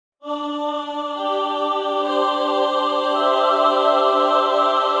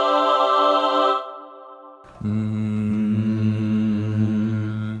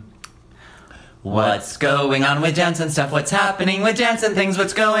What's going on with dance and stuff? What's happening with dance and things?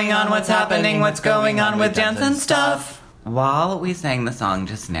 What's going on? What's happening? What's going on with dance and stuff? While we sang the song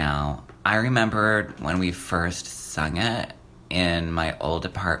just now, I remembered when we first sung it in my old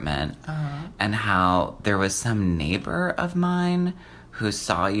apartment and how there was some neighbor of mine who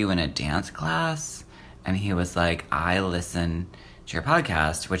saw you in a dance class and he was like, I listen to your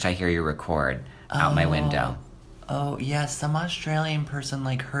podcast, which I hear you record out my window. Oh, yeah, some Australian person,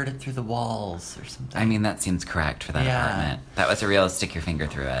 like, heard it through the walls or something. I mean, that seems correct for that apartment. That was a real stick your finger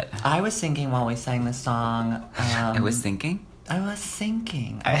through it. I was thinking while we sang this song... I was thinking? I was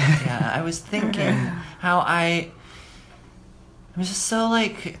thinking. I was thinking how I was just so,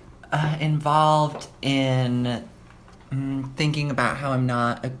 like, involved in thinking about how I'm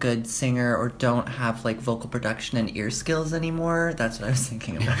not a good singer or don't have, like, vocal production and ear skills anymore. That's what I was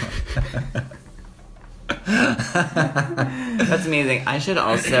thinking about. That's amazing. I should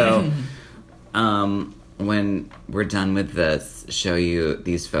also, when we're done with this, show you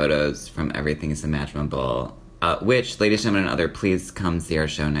these photos from Everything's Imaginable. Which, ladies and gentlemen and other, please come see our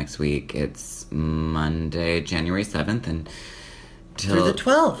show next week. It's Monday, January 7th, and Through the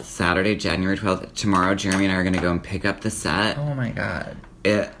 12th. Saturday, January 12th. Tomorrow, Jeremy and I are going to go and pick up the set. Oh my god.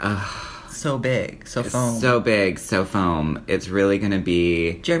 So big, so foam. So big, so foam. It's really going to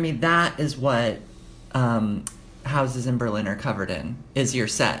be... Jeremy, that is what houses in Berlin are covered in, is your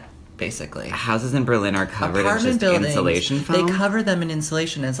set, basically. Houses in Berlin are covered in just buildings, insulation foam? They cover them in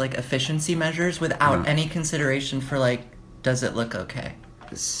insulation as, like, efficiency measures without any consideration for, like, does it look okay?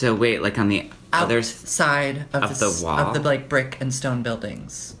 So wait, like on the other outside of the wall? Of the, like, brick and stone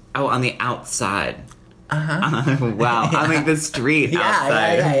buildings. Oh, on the outside. Uh-huh. Wow. On, like, the street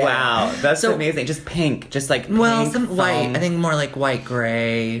outside. Yeah. Wow. That's amazing. Just pink. Just, like, pink some foam. white. I think more like white,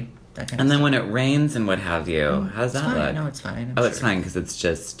 gray, that kind of And then stuff. when it rains and what have you, how's that look? No, it's fine. It's fine because it's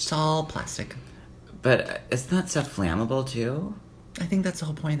just... It's all plastic. But isn't that stuff flammable, too? I think that's the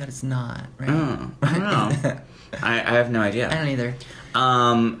whole point, that it's not, right? I don't know. I have no idea. I don't either.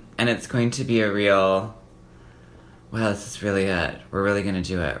 And it's going to be a real... Wow, this is really it. We're really going to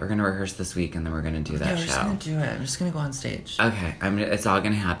do it. We're going to rehearse this week, and then we're going to do that show. We're just going to do it. I'm just going to go on stage. Okay, it's all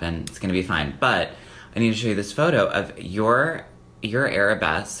going to happen. It's going to be fine. But I need to show you this photo of your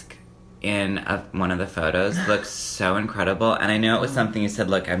arabesque in one of the photos. Looks so incredible. And I know it was something you said,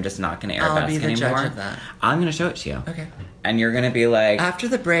 look, I'm just not going to arabesque anymore. I'll be the judge of that. I'm going to show it to you. Okay. And you're going to be like... After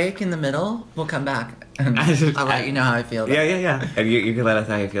the break in the middle, we'll come back. I'll let you know how I feel about it. Yeah. And you can let us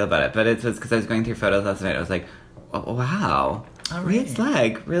know how you feel about it. But it's because I was going through photos last night. I was like, oh, wow. All right. It's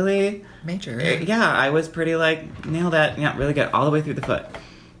like, really? Major. Yeah, I was pretty like, nailed that. Yeah, really good. All the way through the foot.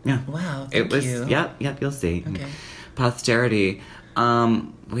 Yeah. Wow, thank you. Yep, you'll see. Okay. Posterity.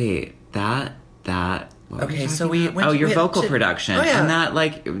 Wait, that. Okay, so we went to... your vocal production. Oh, yeah. And that,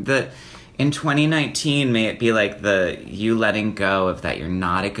 like, in 2019, may it be like you letting go of that you're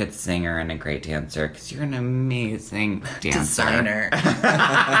not a good singer and a great dancer, because you're an amazing dancer. Designer.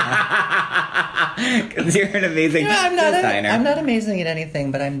 Because you're an amazing designer. I'm not amazing at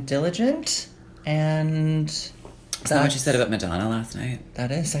anything, but I'm diligent, and... Is that what you said about Madonna last night?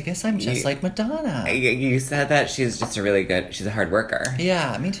 That is. I guess I'm just like Madonna. You said that she's just she's a hard worker.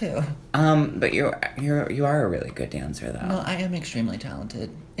 Yeah, me too. But you are a really good dancer, though. Well, I am extremely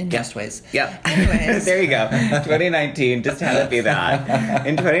talented in most ways. Yeah. Anyways. There you go. 2019, just had it be that.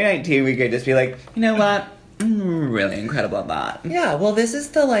 In 2019, we could just be like, you know what? Really incredible at that. Yeah, well, this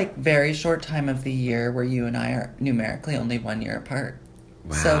is the, like, very short time of the year where you and I are numerically only 1 year apart.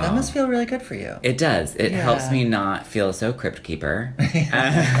 Wow. So that must feel really good for you. It does. It helps me not feel so crypt keeper.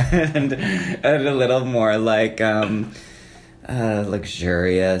 and a little more like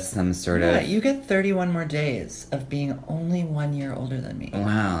luxurious, some sort of... Yeah, you get 31 more days of being only 1 year older than me.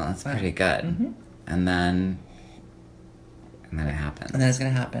 Wow, that's pretty good. Mm-hmm. And then it happens. And then it's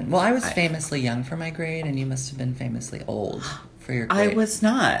going to happen. Well, I was famously young for my grade, and you must have been famously old for your grade. I was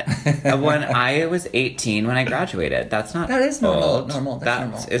not. When I was 18 when I graduated. That's not That is normal. old. Normal. That's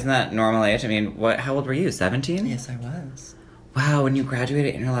normal. Isn't that normal age? I mean, how old were you? 17? Yes, I was. Wow, when you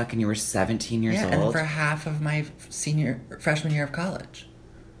graduated Interlock and you were 17 years old? Yeah, and for half of my freshman year of college.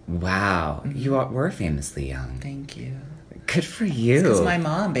 Wow. Mm-hmm. You were famously young. Thank you. Good for you. Because my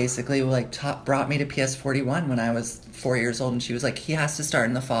mom basically brought me to PS41 when I was 4 years old, and she was like, he has to start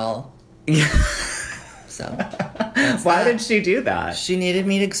in the fall. Yeah. So. Why did she do that? She needed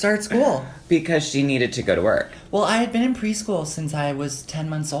me to start school. Because she needed to go to work. Well, I had been in preschool since I was 10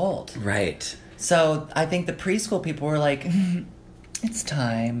 months old. Right. So I think the preschool people were like, it's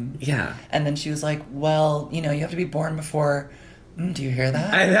time. Yeah. And then she was like, well, you have to be born before... do you hear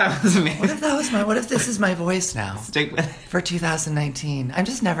that? That was me. What if this is my voice now? Stick with it. For 2019. I'm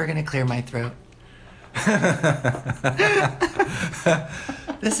just never going to clear my throat.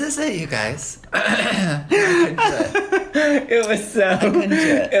 This is it, you guys. I couldn't do it. It was so. I couldn't do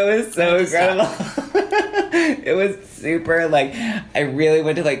it. It was so incredible. It was super like. I really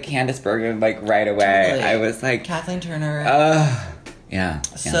went to like Candice Bergen like right away. Totally. I was like, Kathleen Turner. yeah.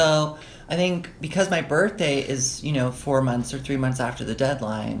 So I think because my birthday is 4 months or 3 months after the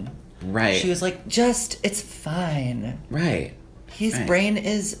deadline. Right. She was like, it's fine. Right. His Right. brain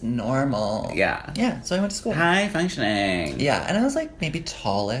is normal. Yeah. Yeah, so I went to school. High functioning. Yeah, and I was like maybe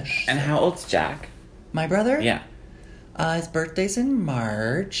tallish. And how old's Jack? My brother? Yeah. His birthday's in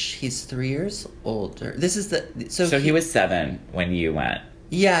March. He's 3 years older. This is the... So he was 7 when you went.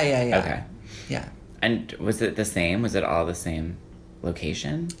 Yeah. Okay. Yeah. And was it the same? Was it all the same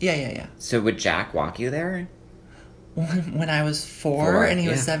location? Yeah. So would Jack walk you there? When I was 4 4, and he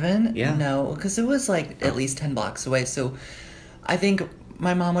was yeah. 7? Yeah. No, because it was like at least 10 blocks away. So I think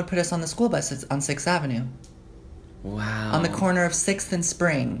my mom would put us on the school bus on 6th Avenue. Wow. On the corner of 6th and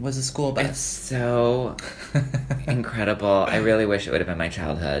Spring was a school bus. It's so incredible. I really wish it would have been my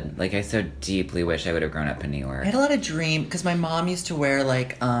childhood. Like, I so deeply wish I would have grown up in New York. I had a lot of dream because my mom used to wear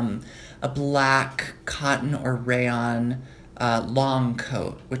like a black cotton or rayon long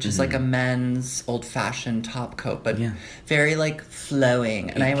coat, which is like a men's old-fashioned top coat, but Yeah. very like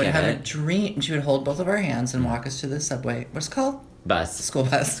flowing. And I would get have a it. dream. She would hold both of our hands and walk us to the subway. What's it called? Bus. School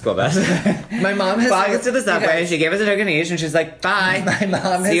bus. School bus. My mom has Walk us to the subway. You She gave us a token each, and she's like, bye. My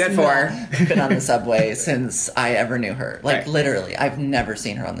mom See you has at 4. not been on the subway since I ever knew her. Like Right. literally, I've never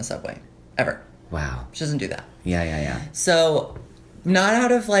seen her on the subway ever. Wow. She doesn't do that. Yeah. So, not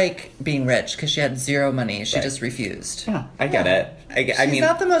out of like being rich because she had zero money. She Right. just refused. Yeah, I get it. I She's mean,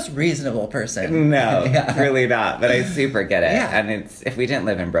 not the most reasonable person. no, Yeah. really not. But I super get it. Yeah. And it's if we didn't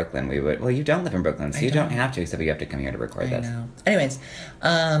live in Brooklyn, we would. Well, you don't live in Brooklyn, so I you don't don't. have to. Except you have to come here to record I this. know. Anyways,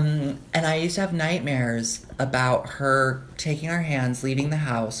 and I used to have nightmares about her taking our hands, leaving the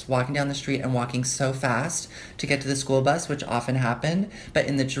house, walking down the street, and walking so fast to get to the school bus, which often happened. But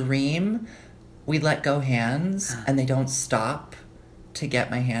in the dream, we let go hands, and they don't stop to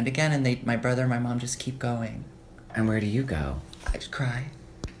get my hand again, and my brother and my mom just keep going. And where do you go? I just cry.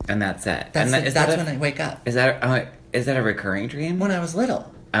 And that's it. That's, and that's when I wake up. Is that a recurring dream? When I was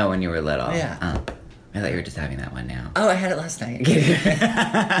little. Oh, when you were little. Yeah. Oh. I thought you were just having that one now. Oh, I had it last night. No,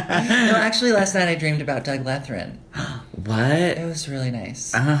 actually, last night I dreamed about Doug Lethrin. What? It was really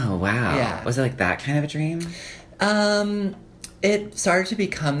nice. Oh, wow. Yeah. Was it like that kind of a dream? It started to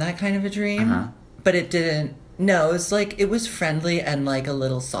become that kind of a dream, but it didn't. No, it was like, it was friendly and like a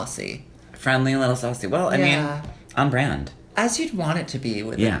little saucy. Friendly and a little saucy. Well, I Yeah. mean, on brand. As you'd want it to be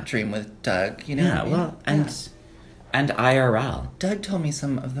with Yeah. a dream with Doug, you know? Yeah, what I mean? well, Yeah. and IRL. Doug told me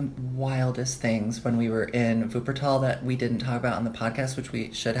some of the wildest things when we were in Wuppertal that we didn't talk about on the podcast, which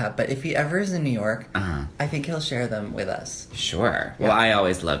we should have. But if he ever is in New York, I think he'll share them with us. Sure. Yeah. Well, I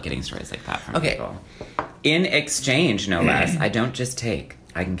always love getting stories like that from Okay. people. In exchange, no less. I don't just take.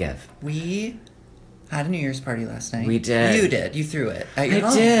 I can give. We had a New Year's party last night. We did. You did. You threw it. At your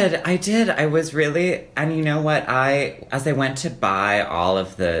home. I did. I was really, and you know what? As I went to buy all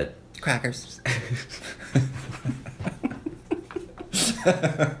of the Crackers.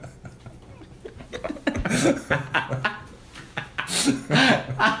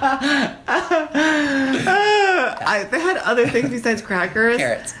 they had other things besides crackers.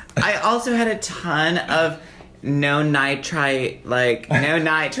 Carrots. I also had a ton of no nitrite. I'm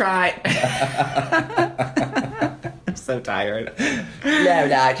so tired. No,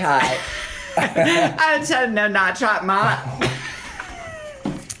 not hot. I had a ton of no nitrite mott.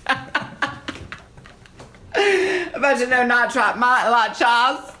 A bunch of no nitrite mott, a lot of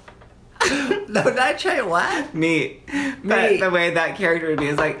chaws. No, not try what? Meat. But Meat. the way that character would be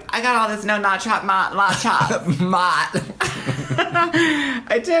is like, I got all this no nitrite mott, a lot of chaws. Mott.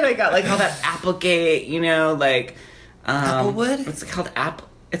 I did. I got like all that Applegate, you know, like Applewood? What's it called?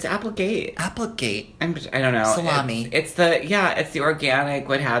 It's Applegate. Applegate. I don't know. Salami. It's the organic,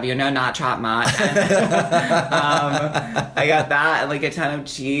 what have you. No, not chop mott. I got that and like a ton of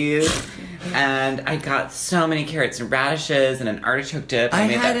cheese. And I got so many carrots and radishes and an artichoke dip. I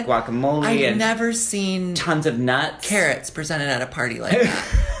made that guacamole I've and never seen tons of nuts. carrots presented at a party like that.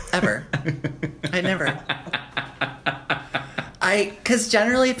 Ever. I never. Because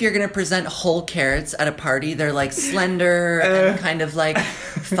generally if you're going to present whole carrots at a party, they're like slender and kind of like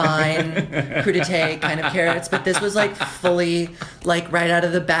fine crudité kind of carrots. But this was like fully like right out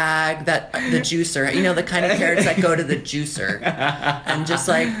of the bag that the juicer, you know, the kind of carrots that go to the juicer. And just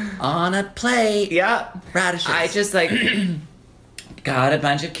like on a plate. Yeah. Radishes. I just like got a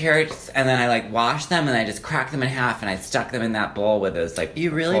bunch of carrots and then I like washed them and I just cracked them in half and I stuck them in that bowl with those like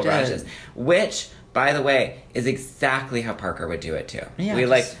You really whole did. radishes. Which, by the way, is exactly how Parker would do it too. Yeah, we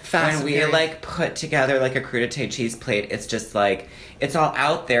like just fast when and we furious. like put together like a crudité cheese plate. It's just like it's all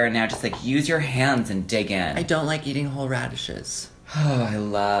out there now. Just like use your hands and dig in. I don't like eating whole radishes. Oh, I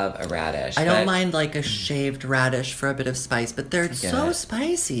love a radish. I don't but- mind like a shaved radish for a bit of spice, but they're get so it.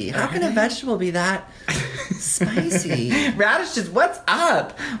 spicy. How can Are a they? vegetable be that spicy? Radishes. What's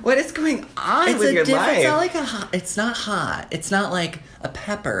up? What is going on It's with a your different. life? It's not like a hot. It's not hot. It's not like a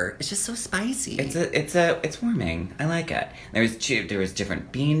pepper. It's just so spicy. It's warming. I like it. There was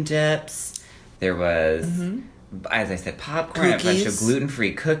different bean dips. There was, as I said, popcorn, a bunch of Cookies.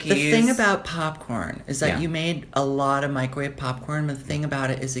 gluten-free cookies. The thing about popcorn is that Yeah. you made a lot of microwave popcorn, but the thing about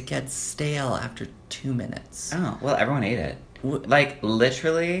it is it gets stale after 2 minutes. Oh, well, everyone ate it. Like,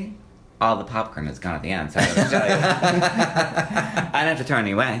 literally, all the popcorn was gone at the end, so I don't have to tell you. I didn't have to throw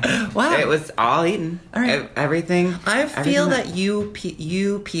any away. Wow. It was all eaten. All right. Everything. I feel everything that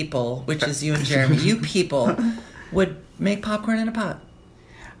you people, which is you and Jeremy, you people would make popcorn in a pot.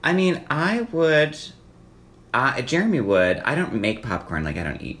 I mean, I would... Jeremy would. I don't make popcorn. Like, I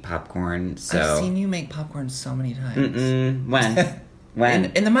don't eat popcorn, so... I've seen you make popcorn so many times. When? When?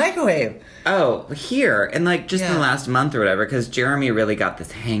 In the microwave. Oh, here, and like just in Yeah. the last month or whatever, because Jeremy really got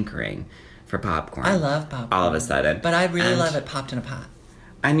this hankering for popcorn. I love popcorn. All of a sudden. But I really And, love it popped in a pot.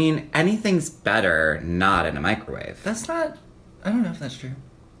 I mean, anything's better not in a microwave. That's not... I don't know if that's true.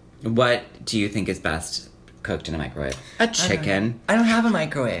 What do you think is best cooked in a microwave? A chicken. I don't have a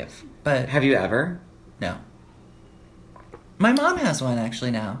microwave, but Have you ever? no. My mom has one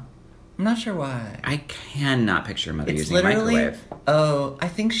actually now. I'm not sure why. I cannot picture your mother It's using a literally... microwave. Oh, I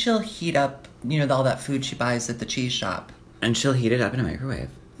think she'll heat up, all that food she buys at the cheese shop. And she'll heat it up in a microwave.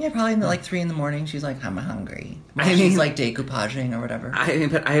 Yeah, probably in the, 3 in the morning. She's like, I'm hungry. While I she's mean- like decoupaging or whatever. I mean,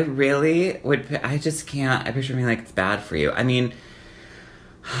 but I really would. I just can't. I picture me like it's bad for you. I mean,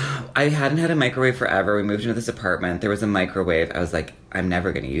 I hadn't had a microwave forever. We moved into this apartment. There was a microwave. I was like, I'm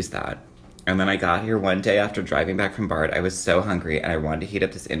never going to use that. And then I got here one day after driving back from Bard. I was so hungry and I wanted to heat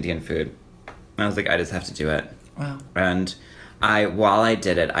up this Indian food. And I was like, I just have to do it. Wow. And while I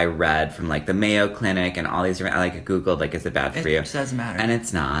did it, I read from like the Mayo Clinic and all these different. I Googled like, is it bad for It you? doesn't matter. And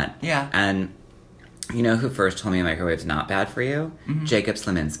it's not. Yeah. And you know who first told me a microwave's not bad for you? Jacob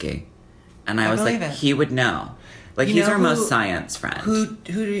Sliminsky. And I was like, believe it. he would know. Like, You he's know our who- most science friend.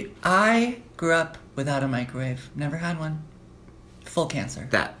 I grew up without a microwave. Never had one. Full cancer.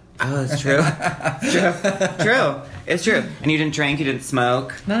 It's true. True. It's true. And you didn't drink, you didn't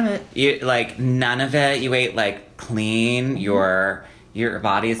smoke. None of it. You, like, none of it. You ate, like, clean. Your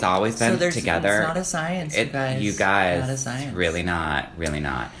body's always been together. It's not a science, You guys. Not a science. Really not. Really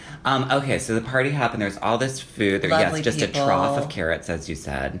not. Okay, so the party happened. There's all this food. Lovely Yes, just people. a trough of carrots, as you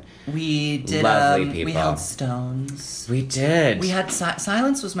said. We did. Lovely We people. held stones. We did. We had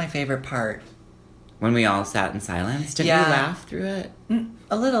silence was my favorite part. When we all sat in silence. Did Yeah. we laugh through it?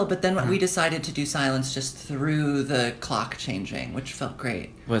 A little, but then we decided to do silence just through the clock changing, which felt great.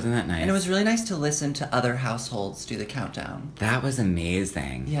 Wasn't that nice? And it was really nice to listen to other households do the countdown. That was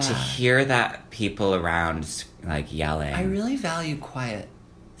amazing. Yeah. To hear that people around, like, yelling. I really value quiet.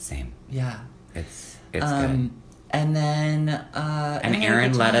 Same. Yeah. It's good. And then And we had a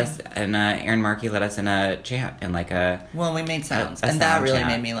Aaron good let time. us, and Aaron Markey let us in a chant, in like a... Well, we made sounds, a and that sound really chant.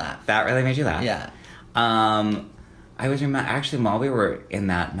 made me laugh. That really made you laugh? Yeah. I was actually, while we were in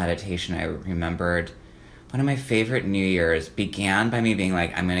that meditation, I remembered one of my favorite New Year's began by me being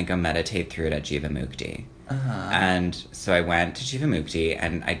like, I'm going to go meditate through it at Jivamukti. And so I went to Jivamukti,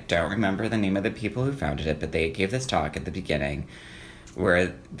 and I don't remember the name of the people who founded it, but they gave this talk at the beginning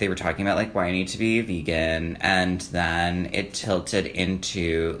where they were talking about like why you need to be vegan, and then it tilted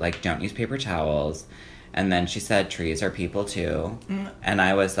into like don't use paper towels, and then she said trees are people too, and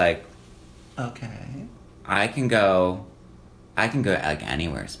I was like, Okay. I can go like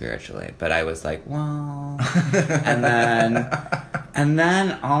anywhere spiritually, but I was like, well, and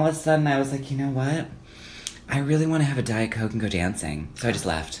then all of a sudden I was like, you know what? I really want to have a Diet Coke and go dancing. So I just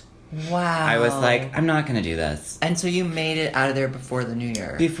left. Wow. I was like, I'm not going to do this. And so you made it out of there before the New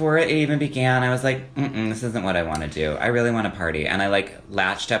Year. Before it even began, I was like, this isn't what I want to do. I really want to party. And I like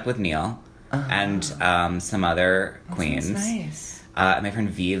latched up with Neil and some other queens. That's nice. My friend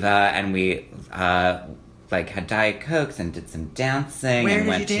Viva, and we like had Diet Cokes and did some dancing. Where and did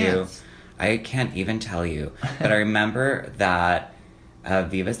went you dance? to I can't even tell you. But I remember that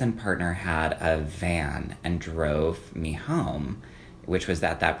Viva's then partner had a van and drove me home, which was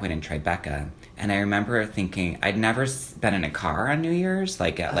at that point in Tribeca. And I remember thinking, I'd never been in a car on New Year's,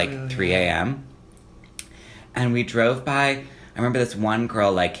 like at 3 a.m. And we drove by. I remember this one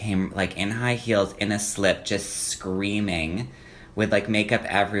girl like came like in high heels, in a slip, just screaming with like makeup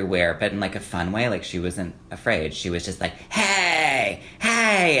everywhere, but in like a fun way. Like she wasn't afraid. She was just like, hey,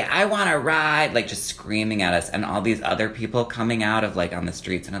 I want to ride, like just screaming at us, and all these other people coming out of like on the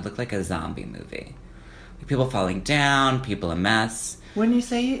streets, and it looked like a zombie movie. Like, people falling down, people a mess. When you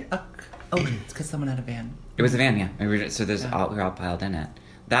say, it's because someone had a van. It was a van, yeah. We were all piled in it.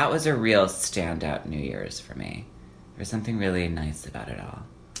 That was a real standout New Year's for me. There was something really nice about it all.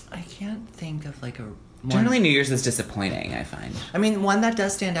 I can't think of like a... Generally, New Year's is disappointing, I find. I mean, one that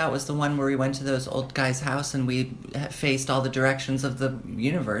does stand out was the one where we went to those old guy's house and we faced all the directions of the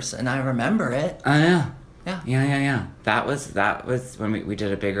universe, and I remember it. Oh, yeah. Yeah. Yeah. That was when we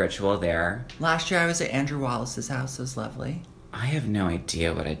did a big ritual there. Last year I was at Andrew Wallace's house. It was lovely. I have no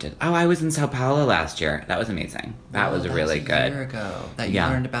idea what I did. Oh, I was in Sao Paulo last year. That was amazing. That was really good. A year ago that you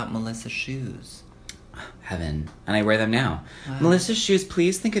learned about Melissa's shoes. Heaven. And I wear them now. Wow. Melissa's shoes,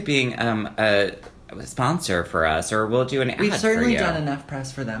 please think of being a sponsor for us, or we'll do an ad for you. We've certainly done enough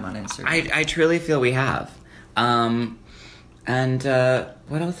press for them on Instagram. I truly feel we have. And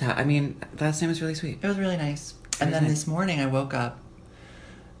what else? I mean, last night was really sweet. It was really nice. And then this morning I woke up.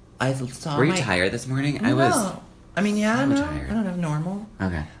 I saw. Were you tired this morning? No. I was. I mean, yeah, so tired. I don't have normal.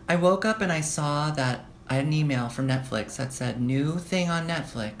 Okay. I woke up and I saw that I had an email from Netflix that said, new thing on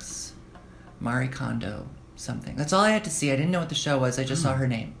Netflix, Marie Kondo something. That's all I had to see. I didn't know what the show was. I just saw her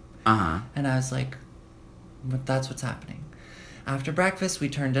name. Uh-huh. And I was like, that's what's happening. After breakfast, we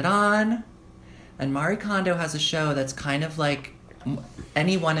turned it on, and Marie Kondo has a show that's kind of like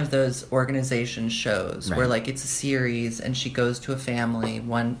any one of those organization shows, right, where like it's a series and she goes to a family,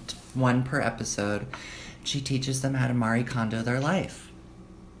 one per episode. She teaches them how to Marie Kondo their life.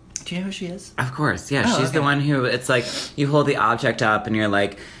 Do you know who she is? Of course, yeah. She's the one who, it's like, you hold the object up and you're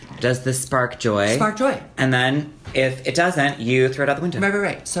like, does this spark joy? Spark joy. And then, if it doesn't, you throw it out the window.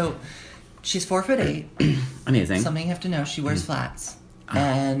 Right. So, she's 4'8". Amazing. Something you have to know, she wears flats.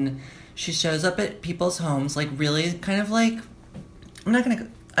 And she shows up at people's homes, like really kind of like, I'm not going to...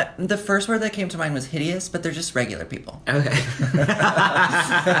 the first word that came to mind was hideous, but they're just regular people. Okay.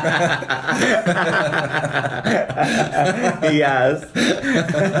 Yes.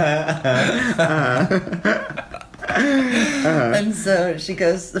 And so she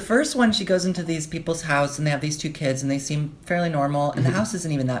goes, the first one, she goes into these people's house and they have these two kids and they seem fairly normal. And the house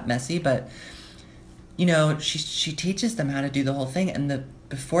isn't even that messy, but, you know, she teaches them how to do the whole thing. And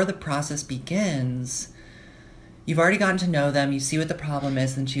before the process begins... You've already gotten to know them. You see what the problem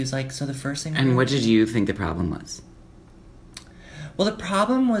is. And she was like, so the first thing... And what did you think the problem was? Well, the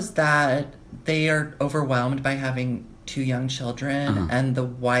problem was that they are overwhelmed by having 2 young children. And the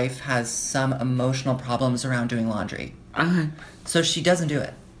wife has some emotional problems around doing laundry. So she doesn't do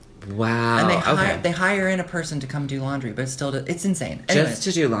it. Wow. And they hire in a person to come do laundry. But it's insane. Anyways, just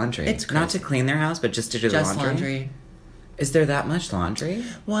to do laundry. It's crazy. Not to clean their house, but just to do laundry? Is there that much laundry?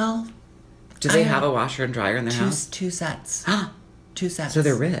 Well... Do they have a washer and dryer in their house? 2 sets. 2 sets. So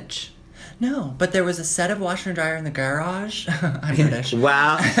they're rich. No, but there was a set of washer and dryer in the garage. I'm British.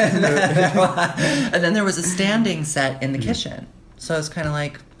 Wow. And then there was a standing set in the kitchen. So it's kind of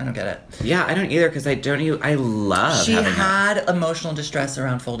like, I don't get it. Yeah, I don't either, because I love She had emotional distress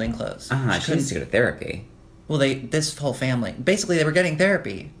around folding clothes. She needs to go to therapy. Well, this whole family, basically they were getting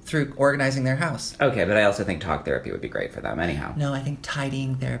therapy through organizing their house. Okay, but I also think talk therapy would be great for them anyhow. No, I think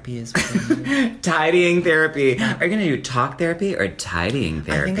tidying therapy is what they need. Tidying therapy. Are you going to do talk therapy or tidying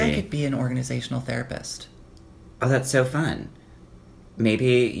therapy? I think I could be an organizational therapist. Oh, that's so fun.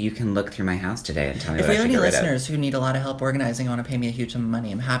 Maybe you can look through my house today and tell me what I should get rid of. If we have any listeners who need a lot of help organizing and want to pay me a huge sum of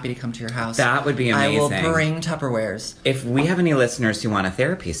money, I'm happy to come to your house. That would be amazing. I will bring Tupperwares. If we have any listeners who want a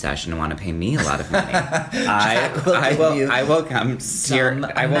therapy session and want to pay me a lot of money, I will come to your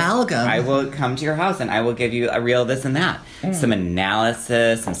amalgam. I will come to your house and I will give you a real this and that. Some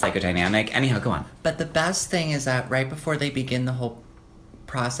analysis, some psychodynamic. Anyhow, go on. But the best thing is that right before they begin the whole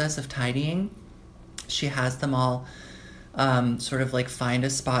process of tidying, she has them all sort of like find a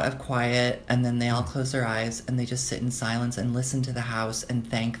spot of quiet, and then they all close their eyes and they just sit in silence and listen to the house and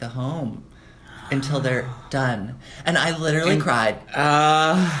thank the home until they're done. And I literally cried.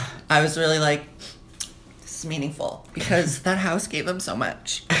 I was really like, this is meaningful because that house gave them so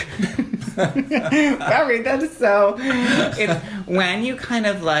much. Barry, that is so... It's when you kind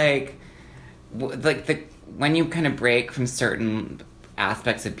of when you kind of break from certain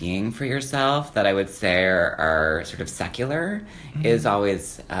aspects of being for yourself that I would say are sort of secular is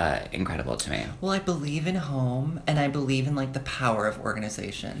always incredible to me. Well, I believe in home, and I believe in like the power of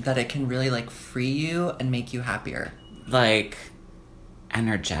organization, that it can really like free you and make you happier. Like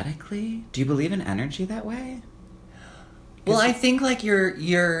energetically? Do you believe in energy that way? Well, I think like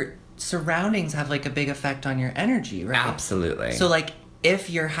your surroundings have like a big effect on your energy, right? Absolutely. So like if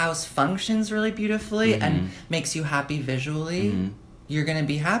your house functions really beautifully and makes you happy visually, you're going to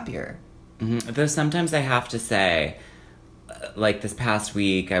be happier. Though sometimes I have to say, like this past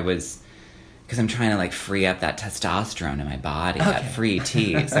week, I was, because I'm trying to like free up that testosterone in my body, that free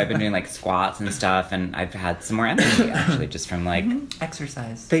T. So I've been doing like squats and stuff, and I've had some more energy actually, just from like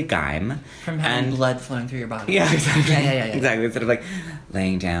exercise, the Gaim, from having blood flowing through your body. Yeah, exactly. Yeah. Exactly. Instead of like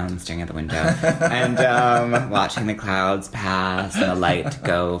laying down, staring out the window, and watching the clouds pass and the light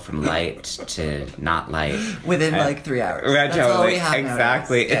go from light to not light within like 3 hours. Right, That's all we have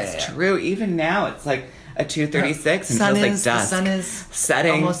exactly. Nowadays. It's true. Even now, it's like at 2:36 and sun feels like is, dusk. The sun is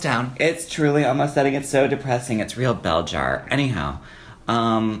setting. almost down. It's truly almost setting. It's so depressing. It's real bell jar. Anyhow,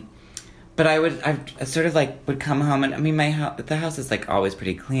 but I sort of like would come home and I mean the house is like always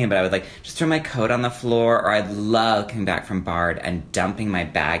pretty clean, but I would like just throw my coat on the floor, or I'd love coming back from Bard and dumping my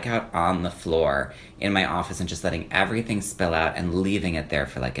bag out on the floor in my office and just letting everything spill out and leaving it there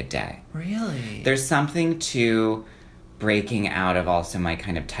for like a day. Really? There's something to breaking out of also my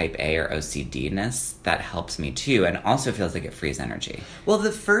kind of type A or OCD-ness that helps me too, and also feels like it frees energy. Well,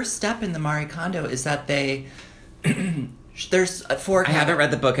 the first step in the Marie Kondo is that they there's 4 I haven't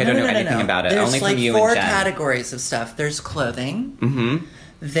read the book. I don't know anything about it. There's only like from you 4 and Jen. categories of stuff. There's clothing.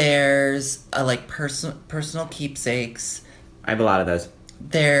 There's like personal keepsakes. I have a lot of those.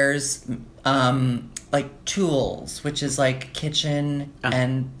 There's like tools, which is like kitchen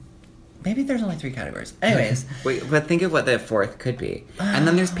and maybe there's only 3 categories. Anyways. Wait, but think of what the 4th could be. And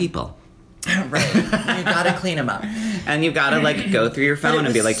then there's people. Right. You gotta clean them up. And you've gotta like go through your phone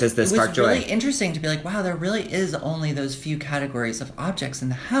and be like, does this spark joy? It was really interesting to be like, wow, there really is only those few categories of objects in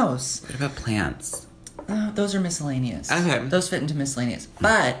the house. What about plants? Those are miscellaneous. Okay. Those fit into miscellaneous.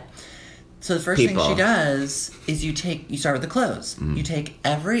 But, so the first thing she does is you start with the clothes. You take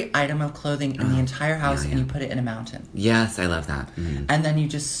every item of clothing in the entire house and you put it in a mountain. Yes, I love that. And then you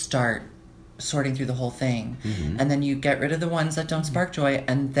just start sorting through the whole thing. And then you get rid of the ones that don't spark joy,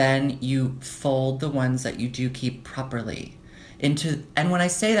 and then you fold the ones that you do keep properly into. And when I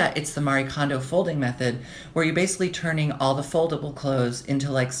say that, it's the Marie Kondo folding method, where you're basically turning all the foldable clothes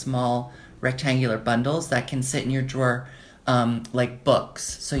into like small rectangular bundles that can sit in your drawer, like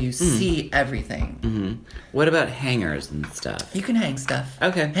books, so you see everything. What about hangers and stuff? You can hang stuff.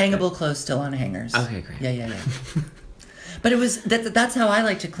 Okay. Hangable clothes still on hangers. Okay, great. Yeah. But it was that's how I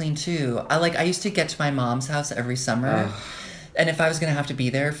like to clean too. I used to get to my mom's house every summer, and if I was gonna have to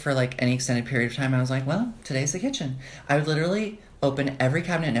be there for like any extended period of time, I was like, well, today's the kitchen. I would literally open every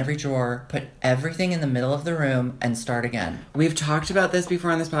cabinet and every drawer, put everything in the middle of the room, and start again. We've talked about this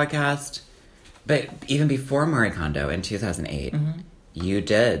before on this podcast, but even before Marie Kondo in 2008, you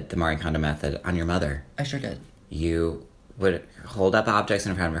did the Marie Kondo method on your mother. I sure did. You would hold up objects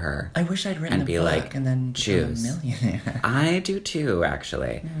in front of her. I wish I'd written and a be book like, and then choose. become a millionaire. I do too,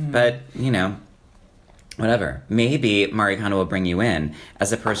 actually. But, you know, whatever. Maybe Marie Kondo will bring you in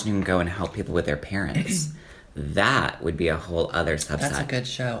as a person who can go and help people with their parents. That would be a whole other subset. That's a good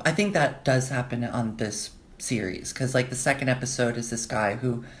show. I think that does happen on this series, because like the second episode is this guy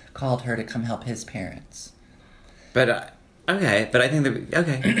who called her to come help his parents. But okay, but I think I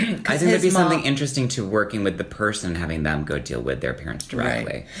think there'd be something interesting to working with the person and having them go deal with their parents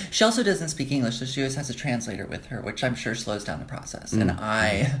directly. Right. She also doesn't speak English, so she always has a translator with her, which I'm sure slows down the process. And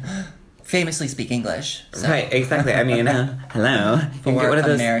I famously speak English. So. Right, exactly. I mean, hello.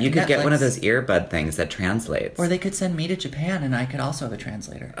 You could get one of those earbud things that translates. Or they could send me to Japan and I could also have a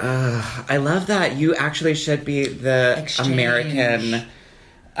translator. I love that. You actually should be the American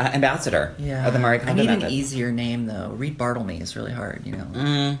ambassador of the Marie Kondo method. I need an easier name, though. Reed Bartlemy is really hard, you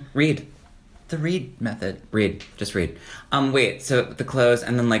know. Reed. The Reed method. Reed. Just read. Wait, so the clothes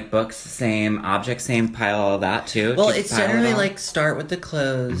and then like books, same, objects, same, pile all that too? Well, it's generally like start with the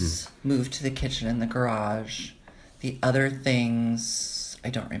clothes, move to the kitchen and the garage. The other things, I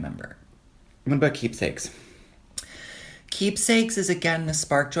don't remember. What about keepsakes? Keepsakes is again the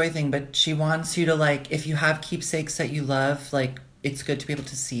spark joy thing, but she wants you to like, if you have keepsakes that you love, like, it's good to be able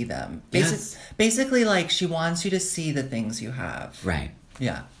to see them. Basically, like, she wants you to see the things you have. Right.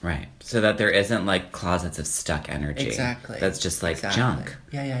 Yeah. Right. So that there isn't, like, closets of stuck energy. Exactly. That's just, like, junk.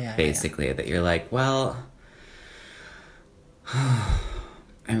 Yeah. Basically. Yeah. That you're like, well...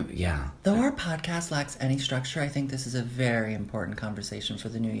 yeah. Though our podcast lacks any structure, I think this is a very important conversation for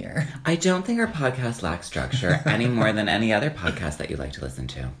the new year. I don't think our podcast lacks structure any more than any other podcast that you like to listen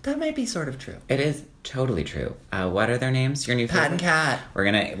to. That might be sort of true. It is totally true. What are their names? Your new Pat and Kat.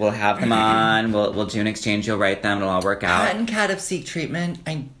 We'll have them on. We'll do an exchange. You'll write them. It'll all work out. Pat and Kat of Seek Treatment.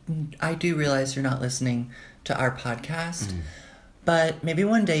 I do realize you're not listening to our podcast, But maybe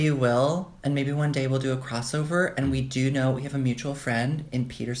one day you will, and maybe one day we'll do a crossover. And we do know we have a mutual friend in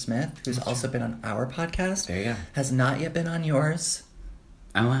Peter Smith, who's also been on our podcast. There you go. Has not yet been on yours.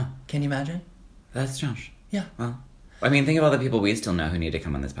 Oh, wow. Can you imagine? That's Josh. Yeah. Well, I mean, think of all the people we still know who need to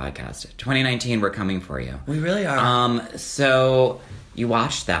come on this podcast. 2019, we're coming for you. We really are. So you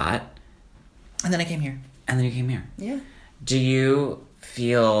watched that. And then I came here. And then you came here. Yeah. Do you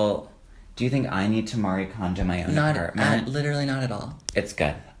think I need to Marie Kondo my own apartment? Literally not at all. It's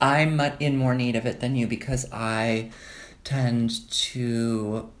good. I'm in more need of it than you because I tend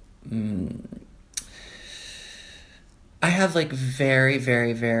to... I have like very,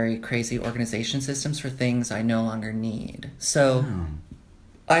 very, very crazy organization systems for things I no longer need. So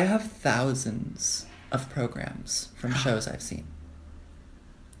I have thousands of programs from shows I've seen.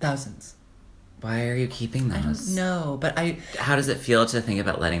 Thousands. Why are you keeping those? I don't know, but How does it feel to think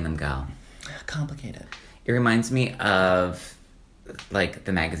about letting them go? Complicated. It reminds me of, like,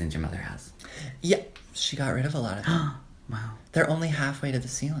 the magazines your mother has. Yeah, she got rid of a lot of them. Wow. They're only halfway to the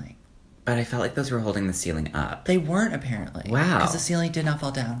ceiling. But I felt like those were holding the ceiling up. They weren't, apparently. Wow. Because the ceiling did not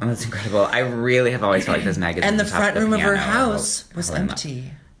fall down. Oh, that's incredible. I really have always felt like those magazines. And the on top front room of her piano house are was holding them up.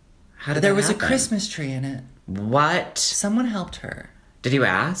 empty. How did There that was happen? a Christmas tree in it. What? Someone helped her. Did you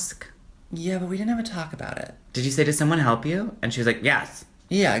ask? Yeah, but we didn't have a talk about it. Did you say, did someone help you? And she was like, yes.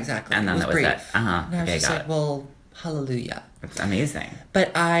 Yeah, exactly. And then that was brief. it. Uh-huh. And I was Okay, just got like, it. well, hallelujah. It's amazing.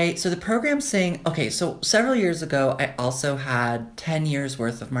 But so the program's saying, okay, so several years ago, I also had 10 years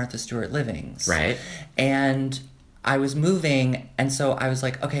worth of Martha Stewart livings. Right. And I was moving, and so I was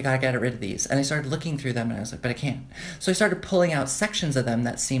like, okay, gotta get rid of these. And I started looking through them, and I was like, but I can't. So I started pulling out sections of them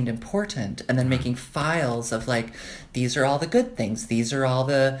that seemed important, and then making files of like, these are all the good things, these are all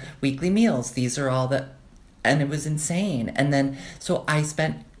the weekly meals, these are all the... And it was insane. And then, so I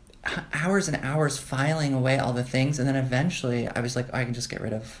spent hours and hours filing away all the things, and then eventually I was like, I can just get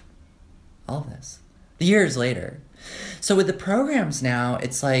rid of all of this. Years later. So with the programs now,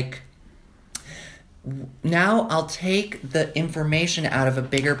 it's like... Now I'll take the information out of a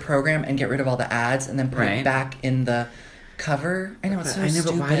bigger program and get rid of all the ads and then put it back in the cover. I know it's so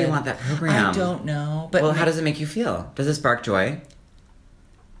stupid. But why do you want that program? I don't know. But well, how does it make you feel? Does it spark joy?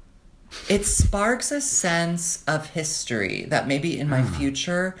 It sparks a sense of history that maybe in my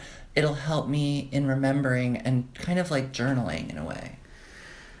future it'll help me in remembering and kind of like journaling in a way.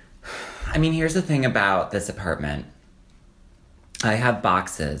 I mean, here's the thing about this apartment. I have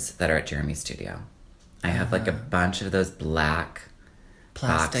boxes that are at Jeremy's studio. I have like a bunch of those black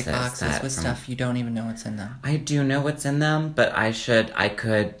Plastic boxes that with stuff you don't even know what's in them. I do know what's in them, but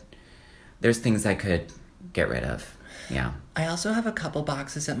there's things I could get rid of. Yeah. I also have a couple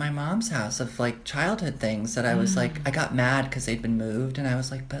boxes at my mom's house of like childhood things that I was like, I got mad because they'd been moved, and I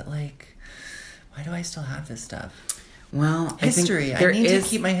was like, but like, why do I still have this stuff? Well, History. I need to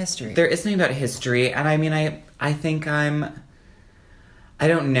keep my history. There is something about history, and I mean, I think I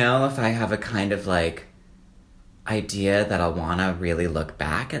don't know if I have a kind of like idea that I'll want to really look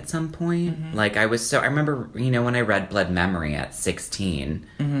back at some point. Mm-hmm. Like I remember, when I read Blood Memory at 16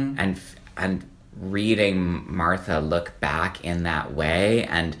 and reading Martha look back in that way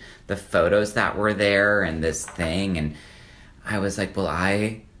and the photos that were there and this thing, and I was like, well,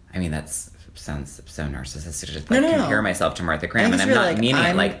 I mean, that sounds so narcissistic to compare myself to Martha Graham, and I'm not meaning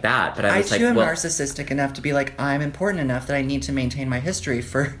it like that, but I was too am narcissistic enough to be like, I'm important enough that I need to maintain my history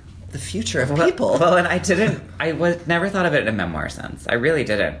for the future of people. Well, and I never thought of it in a memoir sense. I really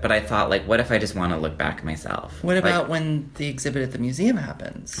didn't. But I thought, like, what if I just want to look back myself? What about when the exhibit at the museum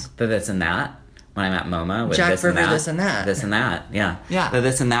happens? The this and that? When I'm at MoMA with Jack this and River, that. this and that. This and that, yeah. Yeah. The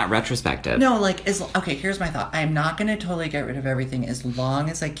this and that retrospective. No, like, okay, here's my thought. I'm not going to totally get rid of everything as long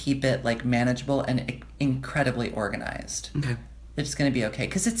as I keep it, like, manageable and incredibly organized. Okay. It's going to be okay.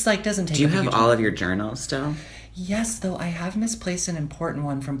 Because it's, like, doesn't take Do you have all of your journals still? Yes, though I have misplaced an important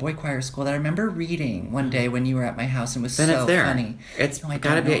one from boy choir school that I remember reading one day when you were at my house and was Then so it's there. funny. It's No, I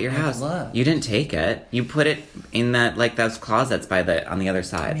gotta don't be know. at your I'd house. love. You didn't take it. You put it in that, like, those closets on the other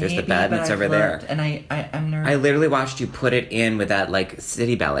side. There's the Maybe, bed and but it's I've over there. looked, and I'm nervous. I literally watched you put it in with that, like,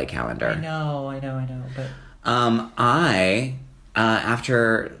 city ballet calendar. I know, but... I,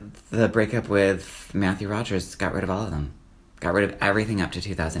 after the breakup with Matthew Rogers, got rid of all of them. Got rid of everything up to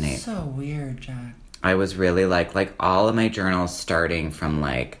 2008. So weird, Jack. I was really like all of my journals starting from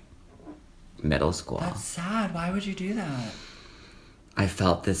like middle school. That's sad. Why would you do that? I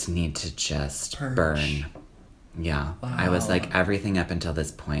felt this need to just Purge. burn. Yeah. Wow. I was like, everything up until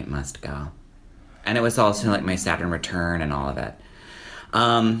this point must go. And it was also like my Saturn return and all of it.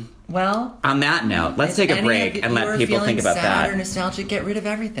 Well, on that note, let's take a break and let people think about sad that. Or nostalgic, get rid of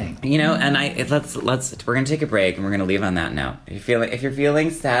everything. You know, and we're gonna take a break and we're gonna leave on that note. If you're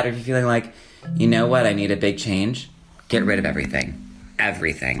feeling sad, or if you're feeling like, you know what, I need a big change, get rid of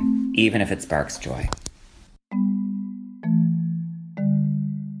everything, even if it sparks joy.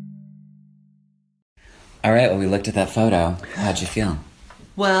 All right, well, we looked at that photo. How'd you feel?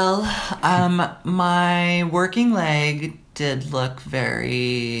 Well, my working leg did look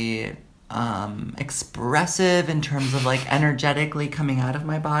very expressive in terms of like energetically coming out of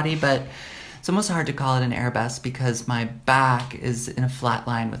my body, but it's almost hard to call it an arabesque because my back is in a flat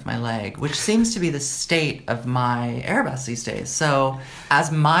line with my leg, which seems to be the state of my arabesque these days. So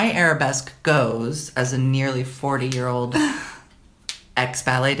as my arabesque goes, as a nearly 40-year-old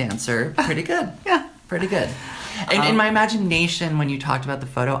ex-ballet dancer, pretty good. Yeah. Pretty good. And in my imagination, when you talked about the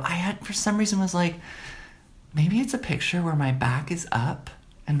photo, I had, for some reason, was like, maybe it's a picture where my back is up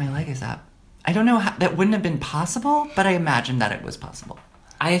and my leg is up. I don't know how, that wouldn't have been possible, but I imagined that it was possible.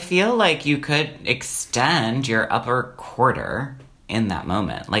 I feel like you could extend your upper quarter in that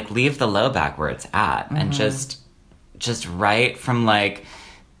moment. Like, leave the low back where it's at, and just right from like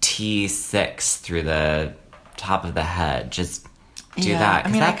T6 through the top of the head. Just do that.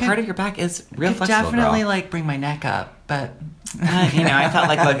 Because that part of your back is real flexible, definitely girl. like bring my neck up, but you know, I felt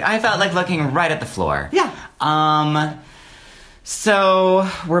like looking right at the floor. Yeah. So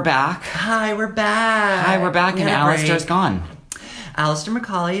we're back. Hi, we're back. And Alistair's gone. Alistair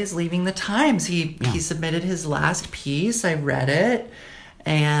Macaulay is leaving the Times. He submitted his last piece. I read it,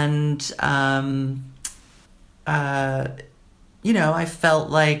 and you know, I felt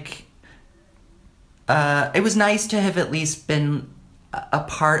like it was nice to have at least been a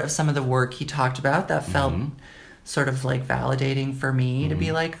part of some of the work he talked about. That felt sort of like validating for me to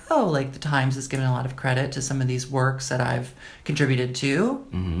be like, oh, like the Times has given a lot of credit to some of these works that I've contributed to.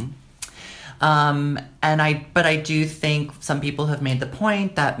 But I do think some people have made the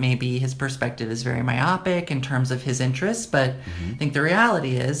point that maybe his perspective is very myopic in terms of his interests, but I think the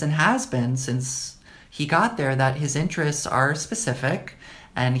reality is, and has been since he got there, that his interests are specific,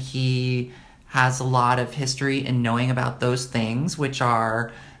 and he has a lot of history in knowing about those things, which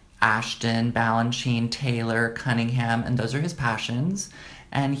are Ashton, Balanchine, Taylor, Cunningham, and those are his passions.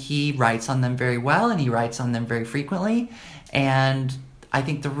 And he writes on them very well, and he writes on them very frequently. And I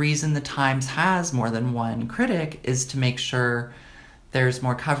think the reason the Times has more than one critic is to make sure there's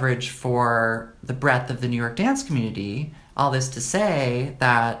more coverage for the breadth of the New York dance community. All this to say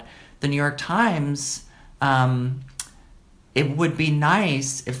that the New York Times, it would be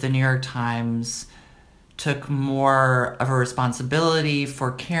nice if the New York Times took more of a responsibility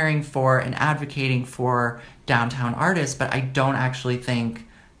for caring for and advocating for downtown artists, but I don't actually think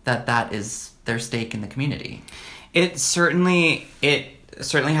that that is their stake in the community. It certainly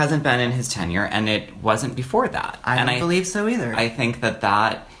hasn't been in his tenure, and it wasn't before that. I don't believe so either. I think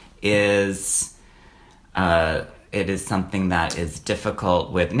that is it is something that is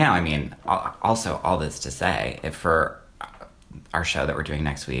difficult with now. I mean, also all this to say, if for our show that we're doing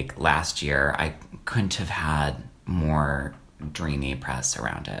next week, last year, I couldn't have had more dreamy press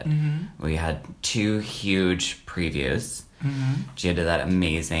around it. We had 2 huge previews. Gia did that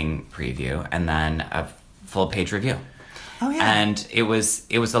amazing preview, and then a full-page review. Oh yeah. And it was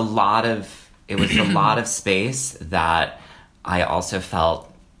a lot of space that I also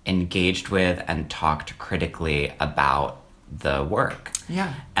felt engaged with and talked critically about the work.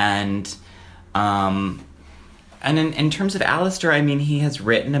 Yeah. And in terms of Alistair, I mean, he has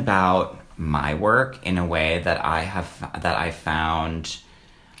written about my work in a way that I found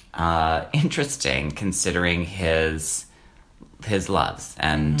interesting, considering his loves,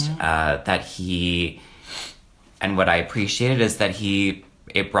 and that he, and what I appreciated is that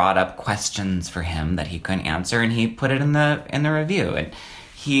it brought up questions for him that he couldn't answer, and he put it in the review, and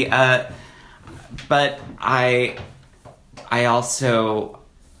he but I also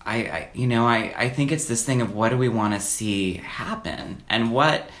I think it's this thing of what do we want to see happen, and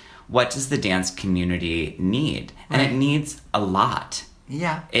what does the dance community need? Right. And it needs a lot.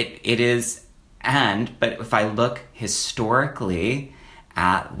 Yeah. It is, but if I look historically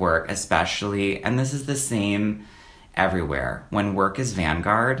at work, especially, and this is the same everywhere, when work is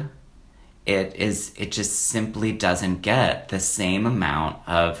vanguard, it just simply doesn't get the same amount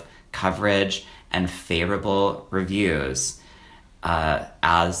of coverage and favorable reviews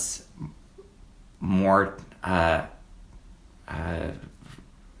as more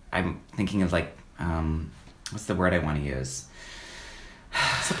I'm thinking of like what's the word I want to use?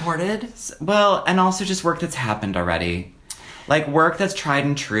 Supported? Well, and also just work that's happened already. Like work that's tried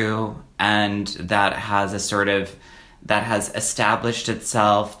and true, and that has a sort of that has established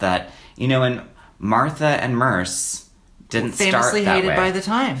itself, that, you know, and Martha and Merce didn't start that way. Famously hated by the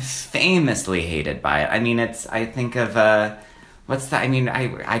Times. Famously hated by it. I mean, I think of, what's that? I mean,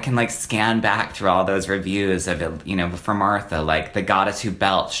 I can, like, scan back through all those reviews of it, you know, for Martha, like, the goddess who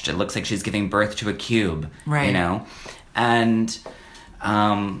belched. It looks like she's giving birth to a cube. Right. You know? And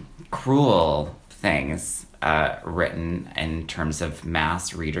cruel things written in terms of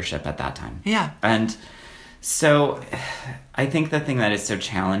mass readership at that time. Yeah. And so I think the thing that is so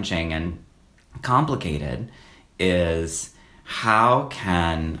challenging and complicated is how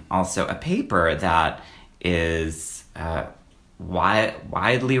can also a paper that is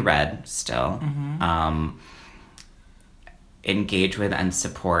widely read still engage with and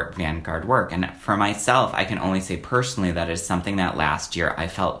support vanguard work. And for myself, I can only say personally that is something that last year I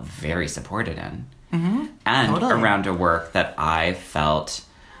felt very supported in. And Totally. around a work that I felt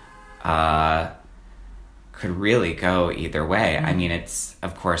could really go either way. I mean, it's,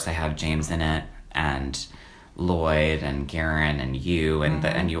 of course, I have James in it, and Lloyd and Garen and you, and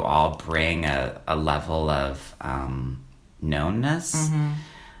and you all bring a level of knownness.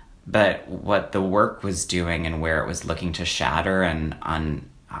 But what the work was doing and where it was looking to shatter and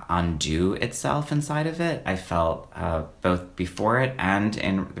undo itself inside of it, I felt both before it and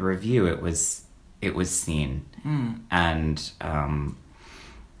in the review, it was seen. And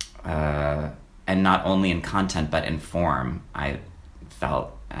not only in content but in form, I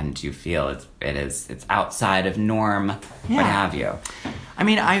felt and do feel it's outside of norm, what have you. I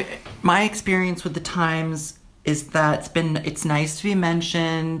mean, my experience with the Times is that it's nice to be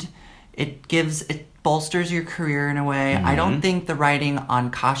mentioned. It bolsters your career in a way. I don't think the writing on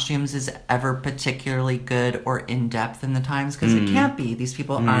costumes is ever particularly good or in-depth in the Times, because it can't be. These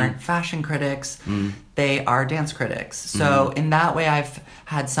people aren't fashion critics. They are dance critics. So in that way, I've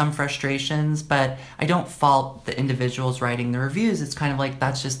had some frustrations, but I don't fault the individuals writing the reviews. It's kind of like,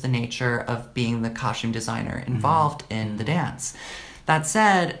 that's just the nature of being the costume designer involved in the dance. That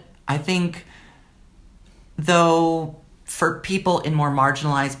said, I think, though, for people in more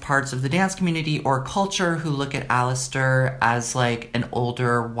marginalized parts of the dance community or culture who look at Alistair as like an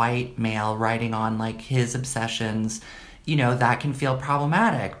older white male writing on like his obsessions, you know, that can feel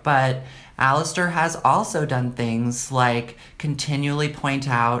problematic. But Alistair has also done things like continually point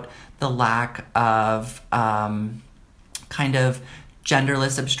out the lack of kind of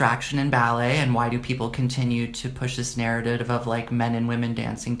genderless abstraction in ballet, and why do people continue to push this narrative of like men and women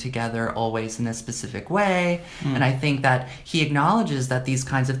dancing together always in a specific way. And I think that he acknowledges that these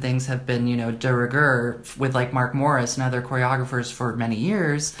kinds of things have been, you know, de rigueur with like Mark Morris and other choreographers for many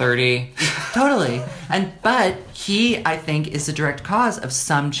years. 30. Totally. But he, I think, is the direct cause of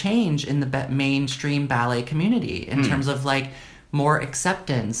some change in the mainstream ballet community in terms of like more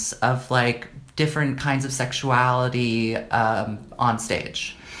acceptance of like different kinds of sexuality on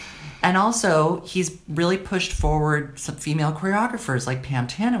stage. And also, he's really pushed forward some female choreographers like Pam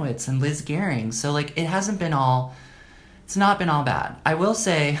Tanowitz and Liz Gehring. So, like, it's not been all bad. I will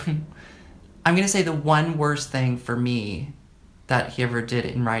say, I'm going to say the one worst thing for me that he ever did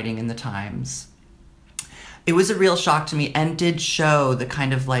in writing in the Times, it was a real shock to me and did show the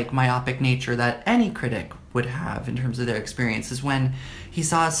kind of, like, myopic nature that any critic would have in terms of their experience, is when he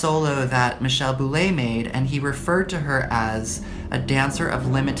saw a solo that Michelle Boulay made, and he referred to her as a dancer of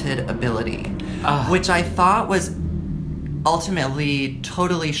limited ability, which I thought was ultimately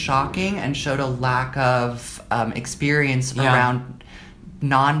totally shocking and showed a lack of experience around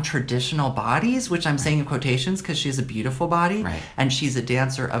non-traditional bodies, which I'm saying in quotations because she has a beautiful body, right, and she's a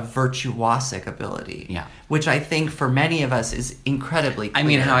dancer of virtuosic ability, yeah, which I think for many of us is incredibly clear. I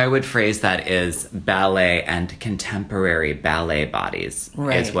mean, how I would phrase that is ballet and contemporary ballet bodies,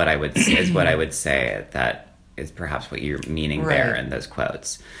 right, is what I would say that is perhaps what you're meaning there in those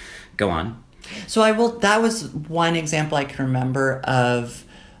quotes. Go on. So that was one example I can remember of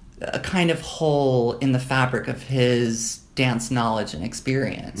a kind of hole in the fabric of his dance knowledge and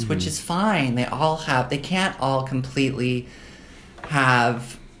experience, which is fine. They can't all completely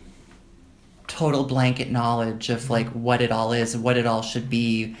have total blanket knowledge of like what it all is and what it all should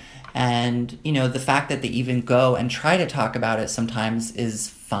be. And, you know, the fact that they even go and try to talk about it sometimes is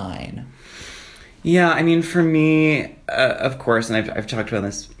fine. Yeah, I mean, for me, of course, and I've talked about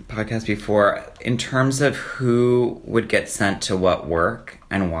this podcast before, in terms of who would get sent to what work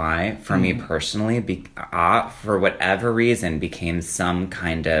and why, for me personally, for whatever reason, became some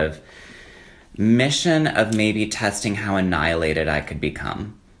kind of mission of maybe testing how annihilated I could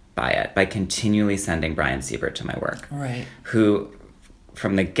become by it, by continually sending Brian Siebert to my work. Right. Who,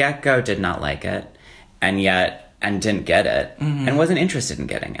 from the get-go, did not like it, and yet and didn't get it and wasn't interested in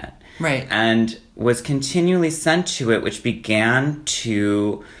getting it. Right. And was continually sent to it, which began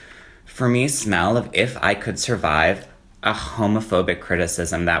to, for me, smell of if I could survive a homophobic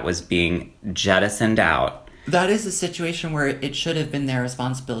criticism that was being jettisoned out. That is a situation where it should have been their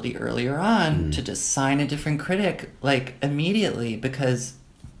responsibility earlier on to just sign a different critic, like, immediately, because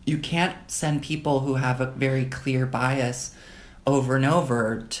you can't send people who have a very clear bias over and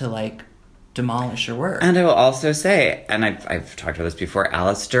over to, like, demolish your work. And I will also say, and I've talked about this before,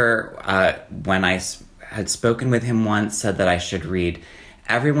 Alistair, when I had spoken with him once, said that I should read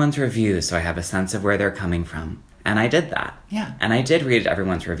everyone's reviews so I have a sense of where they're coming from. And I did that. Yeah. And I did read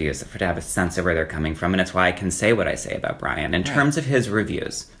everyone's reviews to have a sense of where they're coming from. And it's why I can say what I say about Brian. In terms of his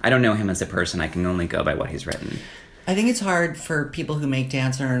reviews, I don't know him as a person. I can only go by what he's written. I think it's hard for people who make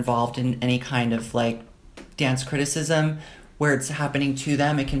dance and are involved in any kind of, like, dance criticism where it's happening to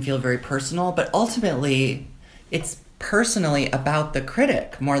them. It can feel very personal. But ultimately, it's personally about the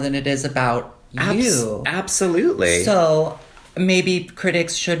critic more than it is about you. Absolutely. So maybe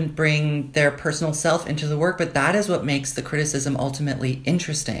critics shouldn't bring their personal self into the work, but that is what makes the criticism ultimately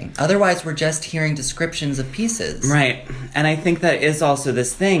interesting. Otherwise, we're just hearing descriptions of pieces. Right. And I think that is also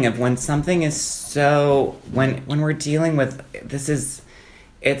this thing of when something is so... When we're dealing with...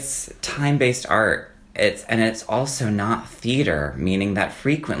 It's time-based art. It's also not theater, meaning that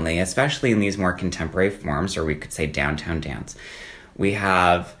frequently, especially in these more contemporary forms, or we could say downtown dance, we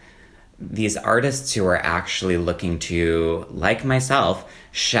have these artists who are actually looking to, like myself,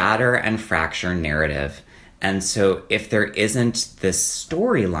 shatter and fracture narrative. And so if there isn't this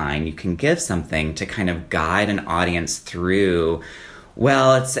storyline, you can give something to kind of guide an audience through,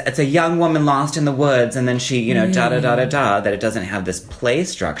 well, it's a young woman lost in the woods, and then she, da-da-da-da-da, that it doesn't have this play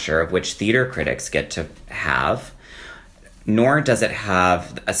structure of which theater critics get to have, nor does it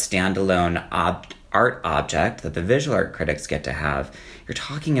have a standalone art object that the visual art critics get to have. You're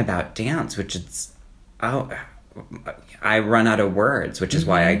talking about dance, which is, I run out of words, which is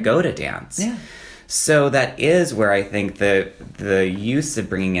why I go to dance. Yeah. So that is where I think the use of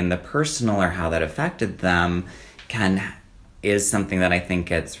bringing in the personal or how that affected them is something that I think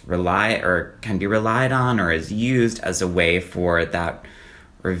can be relied on or is used as a way for that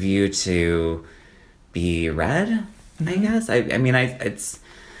review to be read, I guess.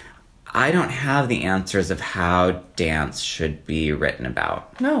 I don't have the answers of how dance should be written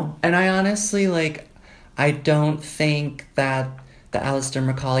about. No. And I honestly, I don't think that the Alistair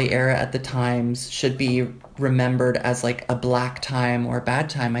Macaulay era at the Times should be remembered as, like, a black time or a bad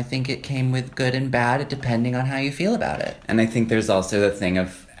time. I think it came with good and bad, depending on how you feel about it. And I think there's also the thing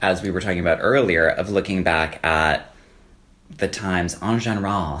of, as we were talking about earlier, of looking back at the Times en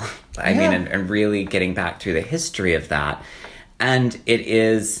general. I mean, and really getting back through the history of that. And it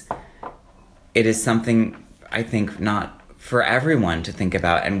is something, I think, not for everyone to think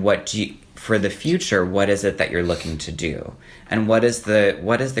about. And for the future, what is it that you're looking to do? And what is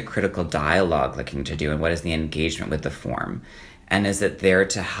the critical dialogue looking to do? And what is the engagement with the form? And is it there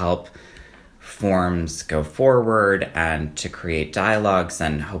to help forms go forward and to create dialogues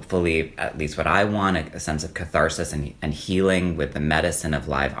and hopefully, at least what I want, a sense of catharsis and healing with the medicine of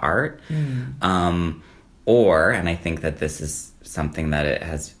live art? And I think that this is something that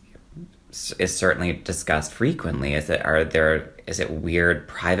is certainly discussed frequently, is it weird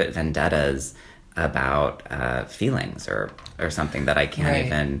private vendettas about feelings or something that I can't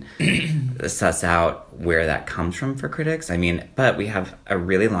even suss out where that comes from for critics. I mean, but we have a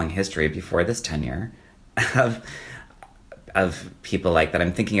really long history before this tenure of people like that.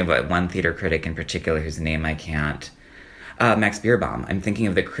 I'm thinking of one theater critic in particular whose name I can't. Max Beerbohm. I'm thinking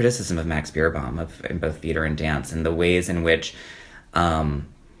of the criticism of Max Beerbohm in both theater and dance and the ways in which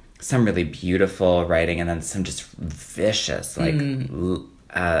some really beautiful writing and then some just vicious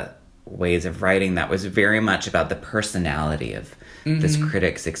ways of writing that was very much about the personality of this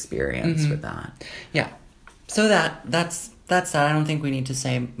critic's experience with that. Yeah. So that's that. I don't think we need to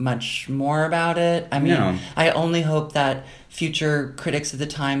say much more about it. I mean, no. I only hope that future critics of the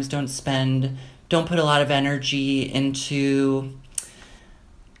Times don't put a lot of energy into,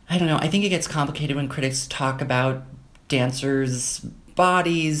 I don't know, I think it gets complicated when critics talk about dancers'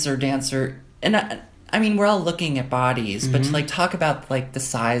 bodies or and I mean, we're all looking at bodies, but to talk about the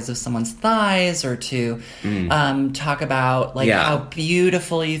size of someone's thighs or to talk about how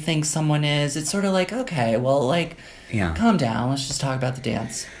beautiful you think someone is, it's sort of okay, well, calm down, let's just talk about the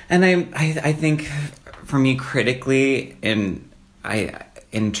dance. And I think for me critically in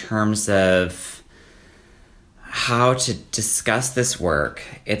terms of how to discuss this work.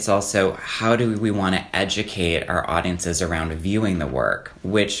 It's also how do we want to educate our audiences around viewing the work,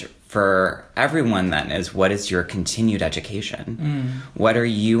 which for everyone then is, what is your continued education? What are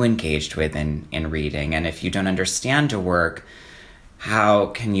you engaged with in reading? And if you don't understand a work, how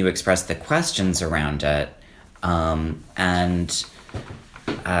can you express the questions around it, and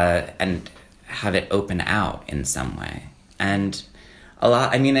have it open out in some way? And a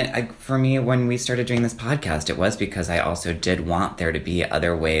lot, I mean, for me, when we started doing this podcast, it was because I also did want there to be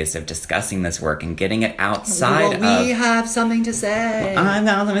other ways of discussing this work and getting it outside we have something to say. I'm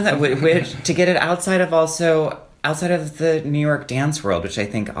not something that, which, to get it outside of the New York dance world, which I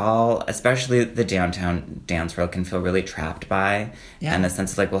think especially the downtown dance world, can feel really trapped by. Yeah. And the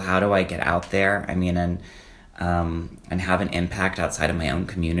sense of like, well, how do I get out there? I mean, and have an impact outside of my own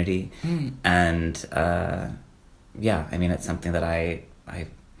community. And, yeah, I mean, it's something that I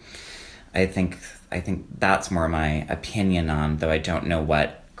think that's more my opinion on, though I don't know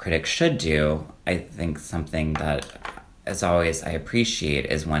what critics should do. I think something that, as always, I appreciate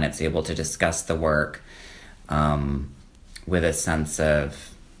is when it's able to discuss the work with a sense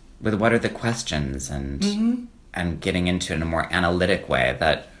of, with what are the questions, and getting into it in a more analytic way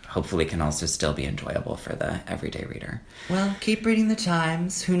that hopefully can also still be enjoyable for the everyday reader. Well, keep reading the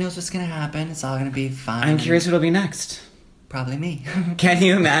Times. Who knows what's going to happen? It's all going to be fun. I'm curious what'll be next. Probably me. Can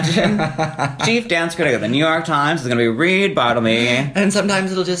you imagine? Chief dance critic of the New York Times is going to be Reed Bartleby. And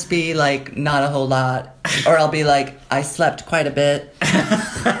sometimes it'll just be, like, not a whole lot. Or I'll be like, I slept quite a bit.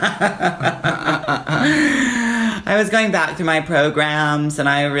 I was going back through my programs, and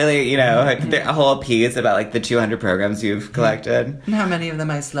I really, a whole piece about, like, the 200 programs you've collected. And how many of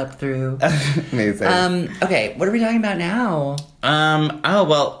them I slept through. Amazing. Okay, what are we talking about now? And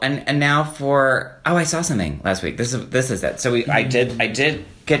now I saw something last week. This is it. So I did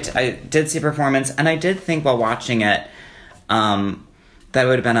see a performance, and I did think while watching it, that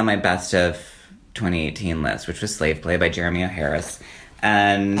would have been on my best of 2018 list, which was Slave Play by Jeremy O. Harris.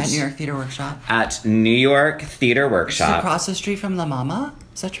 And at New York Theater Workshop. At New York Theater Workshop. Is it across the street from La Mama?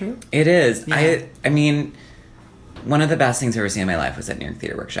 Is that true? It is. Yeah. I mean, one of the best things I've ever seen in my life was at New York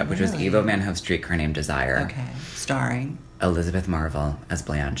Theater Workshop, which was Ivo Van Hove's Streetcar Named Desire. Okay. Starring Elizabeth Marvel as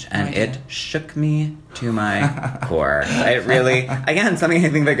Blanche. And it shook me to my core. It really, again, something I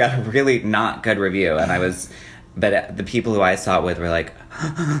think that got a really not good review. And but the people who I saw it with were like,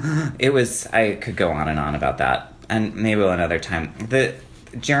 I could go on and on about that. And maybe another time.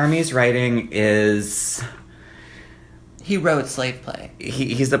 Jeremy's writing is... He wrote Slave Play.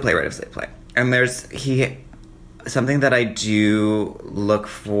 He's the playwright of Slave Play. And there's something that I do look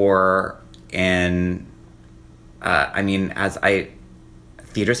for in...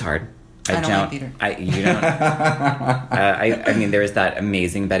 theater's hard. I don't like theater. You don't. I mean, there was that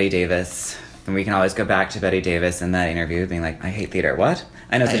amazing Betty Davis, and we can always go back to Betty Davis in that interview, being like, "I hate theater." What?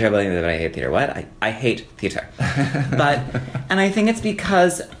 I know it's a terrible thing, but I hate theater. What? I hate theater. And I think it's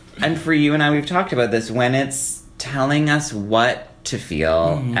because, and for you and I, we've talked about this, when it's telling us what to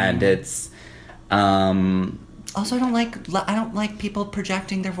feel, and it's. Also, I don't like people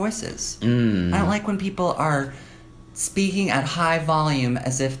projecting their voices. I don't like when people are speaking at high volume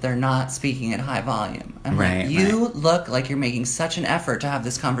as if they're not speaking at high volume. I'm like, you look like you're making such an effort to have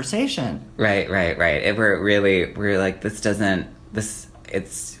this conversation. Right. We're like,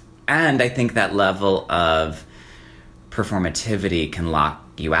 and I think that level of performativity can lock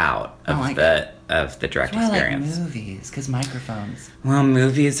you out of the direct experience. I like movies, because microphones. Well,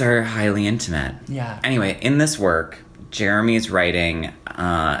 movies are highly intimate. Yeah. Anyway, in this work, Jeremy's writing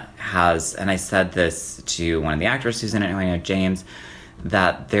has, and I said this to one of the actors who's in it, who I know, James,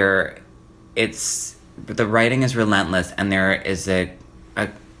 that the writing is relentless, and there is a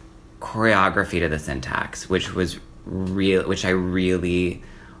choreography to the syntax, which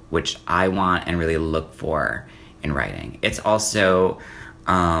I want and really look for in writing. It's also,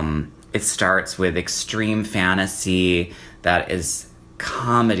 it starts with extreme fantasy that is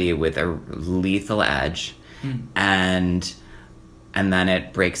comedy with a lethal edge, and then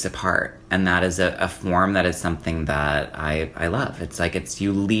it breaks apart. And that is a form that is something that I love. It's like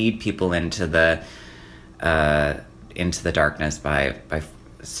you lead people into the darkness by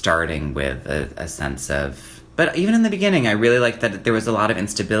starting with a sense of. But even in the beginning, I really liked that there was a lot of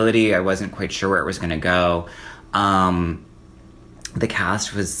instability. I wasn't quite sure where it was going to go. The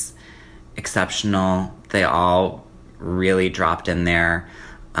cast was exceptional. They all really dropped in there.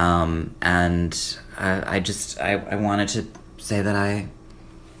 And I wanted to say that I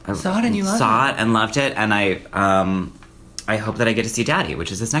saw it and you loved it. Saw it and loved it. And I hope that I get to see Daddy,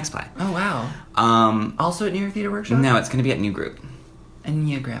 which is his next play. Oh, wow. Also at New York Theater Workshop? No, it's going to be at New Group. And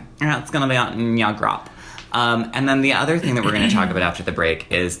New Group. Yeah, it's going to be at New Group. And then the other thing that we're going to talk about after the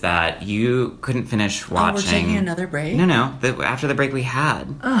break is that you couldn't finish watching. Oh, we're taking another break? No. After the break we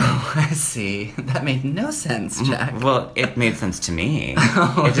had. Oh, I see. That made no sense, Jack. Well, it made sense to me.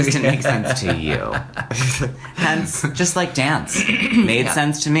 It just didn't make sense to you. Hence, just like dance. Made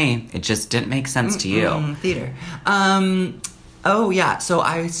sense to me. It just didn't make sense to you. Theater. Oh, yeah. So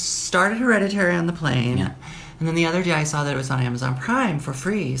I started Hereditary on the plane. Yeah. And then the other day I saw that it was on Amazon Prime for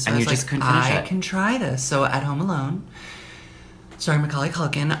free. So And I you was just like, couldn't finish I it. can try this. So at Home Alone, starring Macaulay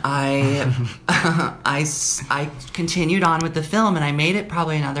Culkin, I continued on with the film, and I made it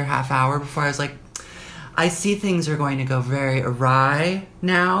probably another half hour before I was like, I see things are going to go very awry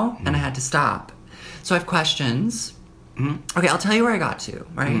now, and I had to stop. So I have questions. Okay, I'll tell you where I got to,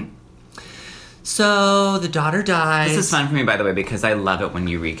 right? So the daughter dies. This is fun for me, by the way, because I love it when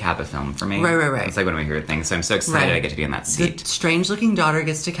you recap a film for me. Right. It's like one of my favorite things, so I'm so excited Right. I get to be in that seat. The strange-looking daughter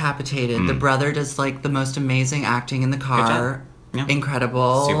gets decapitated. The brother does like the most amazing acting in the car. Yeah.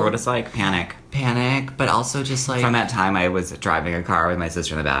 Incredible. Super what it's like. Panic. But also just like From that time, I was driving a car with my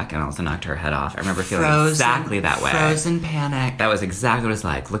sister in the back and also knocked her head off. I remember feeling exactly that way. Frozen panic. That was exactly what it was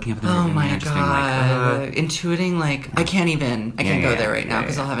like. Looking up at the Oh movie my and just god! being like, Intuiting like I can't Yeah, go there right yeah, now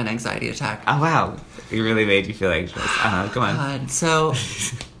because yeah. I'll have an anxiety attack. oh wow, it really made you feel anxious. Go on. God. So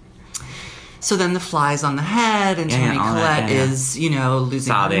then the fly's on the head, and Yeah, Toni all that, Collette yeah. is, losing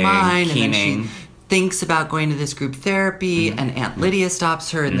Sobbing, her mind, and then keening. she thinks about going to this group therapy, and Aunt Lydia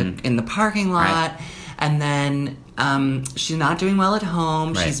stops her in the parking lot, Right. and then she's not doing well at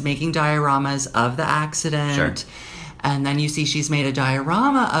home. Right. She's making dioramas of the accident, Sure. and then you see she's made a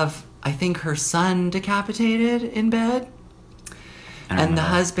diorama of, I think, her son decapitated in bed. I don't And the know.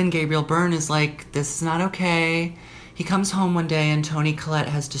 husband, Gabriel Byrne, is like, this is not okay. He comes home one day and Toni Collette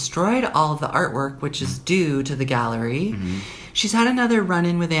has destroyed all of the artwork, which is due to the gallery. She's had another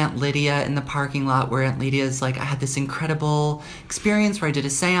run-in with Aunt Lydia in the parking lot where Aunt Lydia's like, I had this incredible experience where I did a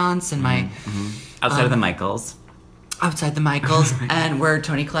seance and my... Outside of the Michaels. outside the Michaels, and where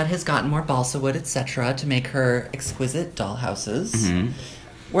Toni Collette has gotten more balsa wood, etc., to make her exquisite dollhouses.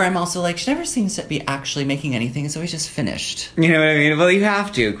 Where I'm also like, she never seems to be actually making anything. It's always just finished. You know what I mean? Well, you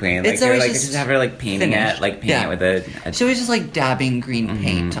have to, Queen. Like, It's you're always like, just have her like painting finished. it, like painting Yeah. it with a She was just like dabbing green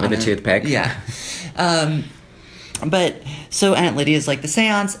paint on with a it. toothpick. Yeah. But so Aunt Lydia's like the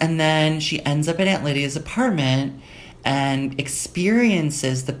seance, and then she ends up at Aunt Lydia's apartment and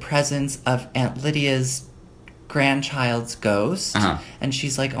experiences the presence of Aunt Lydia's grandchild's ghost. Uh-huh. And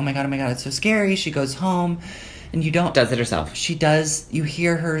she's like, oh my God, it's so scary. She goes home, and you don't... does it herself. She does. You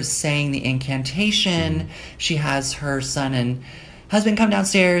hear her saying the incantation. She has her son and husband come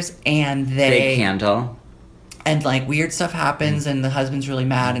downstairs, and Big candle. and like weird stuff happens, and the husband's really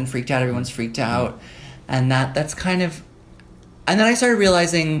mad and freaked out. Everyone's freaked out, and that's kind of. And then I started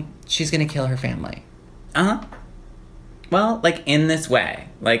realizing she's gonna kill her family. Uh-huh. Well, like, in this way.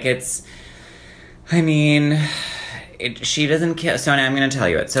 Like, it's... I mean... she doesn't kill... So now I'm going to tell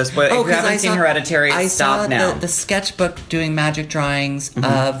you it. So, if you 'Cause haven't seen Hereditary, I stop saw now. the sketchbook doing magic drawings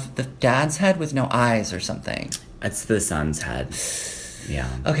of the dad's head with no eyes or something. It's the son's head. Yeah.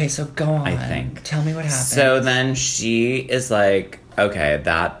 Okay, so go on. I think. Tell me what happened. So then she is like, okay,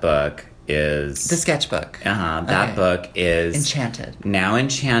 that book is... the sketchbook. That Okay. book is... Enchanted. Now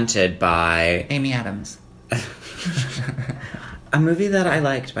enchanted by... Amy Adams. A movie that I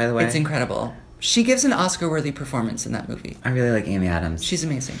liked, by the way. It's incredible. She gives an Oscar-worthy performance in that movie. I really like Amy Adams. She's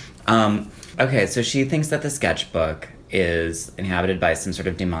amazing. Okay, so she thinks that the sketchbook is inhabited by some sort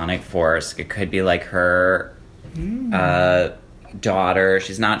of demonic force. It could be like her daughter.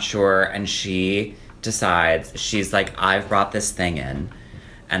 She's not sure, and she decides, she's like, I've brought this thing in,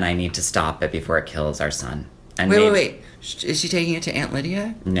 and I need to stop it before it kills our son. And Wait. Is she taking it to Aunt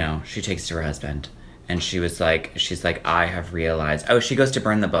Lydia? No, she takes it to her husband. And she's like, I have realized... Oh, she goes to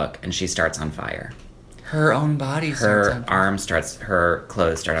burn the book, and she starts on fire. Her own body starts on fire. Her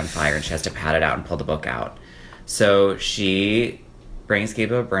clothes start on fire, and she has to pat it out and pull the book out. So she brings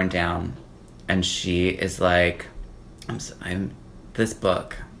Gabriel Byrne down, and she is like, this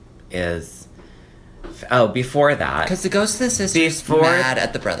book is... Oh, before that... Because the ghost of the sister's Before- mad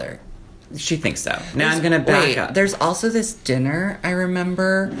at the brother. She thinks so. Now I'm going to back up. There's also this dinner, I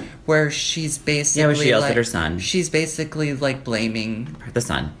remember, where she's basically... Yeah, where she yells like, at her son. She's basically, like, blaming The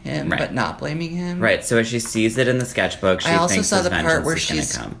son. him, Right. but not blaming him. Right, so as she sees it in the sketchbook, she I also thinks saw his the part vengeance where is gonna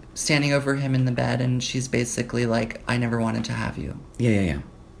she's come. standing over him in the bed, and she's basically like, I never wanted to have you. Yeah.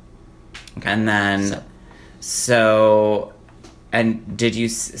 And then, so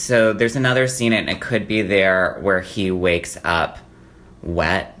there's another scene, and it could be there where he wakes up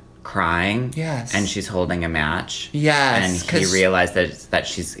wet crying. Yes. And she's holding a match. Yes, And he realized that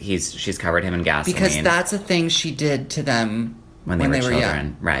she's covered him in gasoline. Because that's a thing she did to them when they were children.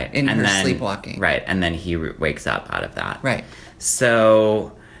 young. Right. In her sleepwalking. Right. And then he wakes up out of that. Right.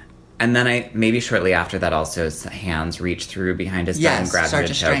 So, and then maybe shortly after that also his hands reach through behind his back and grab her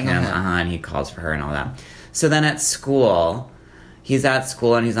to choke him. And he calls for her and all that. So then at school, he's at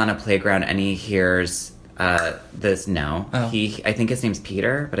school and he's on a playground and he hears this, I think his name's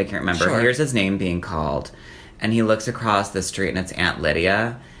Peter, but I can't remember. Sure. He hears his name being called and he looks across the street and it's Aunt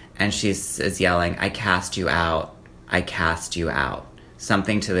Lydia and she is yelling, I cast you out. I cast you out.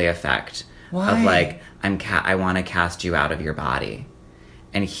 Something to the effect of like, I want to cast you out of your body.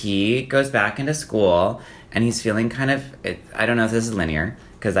 And he goes back into school and he's feeling kind of, I don't know if this is linear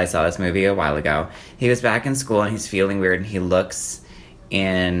because I saw this movie a while ago. He goes back in school and he's feeling weird and he looks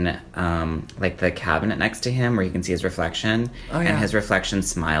in like the cabinet next to him where you can see his reflection. Oh, yeah. And his reflection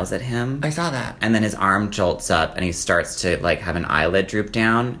smiles at him. I saw that. And then his arm jolts up and he starts to like have an eyelid droop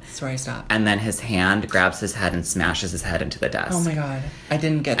down. That's where I stopped. And then his hand grabs his head and smashes his head into the desk. Oh my god. I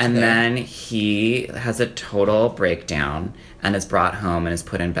didn't get to And there. then he has a total breakdown and is brought home and is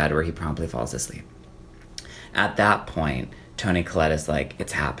put in bed where he promptly falls asleep. At that point, Toni Collette is like,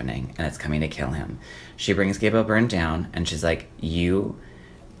 it's happening and it's coming to kill him. She brings Gabriel Byrne down and she's like,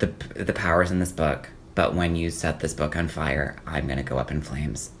 the power's in this book, but when you set this book on fire, I'm going to go up in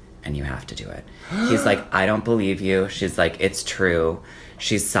flames and you have to do it. He's like, I don't believe you. She's like, it's true.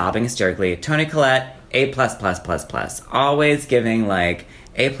 She's sobbing hysterically. Toni Collette, A++++. Always giving like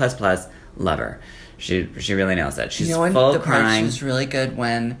A++, love her. She really nails it. She's full of crying. Part was really good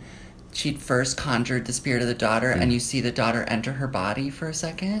when she'd first conjured the spirit of the daughter and you see the daughter enter her body for a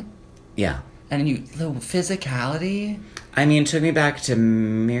second. Yeah. And the physicality. I mean, it took me back to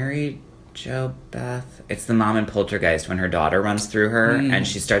Mary Jo Beth. It's the mom in Poltergeist when her daughter runs through her and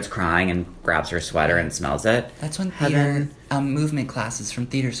she starts crying and grabs her sweater and smells it. That's when theater movement classes from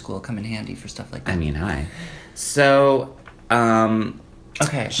theater school come in handy for stuff like that. I mean, hi. So, okay. Oh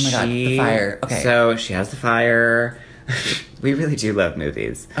my god, the fire. Okay. So she has the fire. We really do love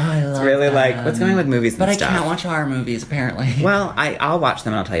movies. Oh, I love It's really them. like, what's going on with movies and but stuff? I can't watch horror movies, apparently. Well, I'll watch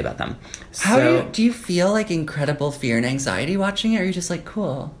them and I'll tell you about them. Do you feel like incredible fear and anxiety watching it, or are you just like,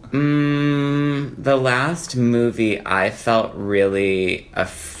 cool? The last movie I felt really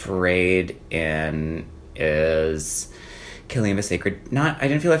afraid in is Killing of a Sacred... I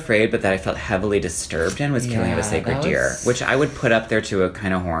didn't feel afraid, but that I felt heavily disturbed in was Killing of a Sacred Deer, which I would put up there to a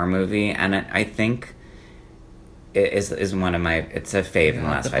kind of horror movie, and I think... It is one of my... It's a fave in the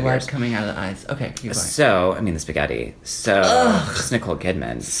last 5 years. The blood coming out of the eyes. Okay, keep going. So, I mean, the spaghetti. So, just Nicole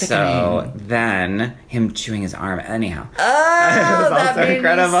Kidman. Sickening. So, then, him chewing his arm. Anyhow. Oh, it was that also made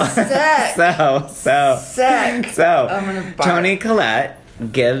incredible. me sick. So, I'm gonna barf. Toni Collette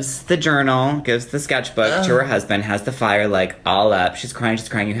gives the journal, gives the sketchbook to her husband, has the fire, like, all up. She's crying,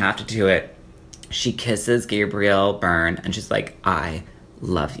 you have to do it. She kisses Gabriel Byrne, and she's like, I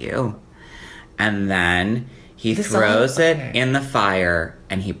love you. And then... He throws it in the fire,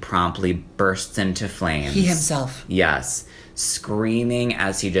 and he promptly bursts into flames. He himself. Yes. Screaming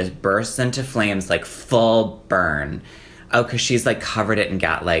as he just bursts into flames, like full burn. Oh, because she's, like, covered it in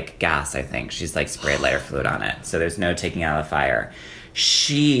gas, I think. She's, like, sprayed lighter fluid on it, so there's no taking out of the fire.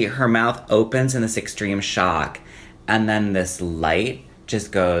 Her mouth opens in this extreme shock, and then this light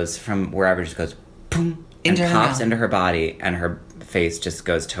just goes from wherever, just goes, boom, and pops into her body, and her face just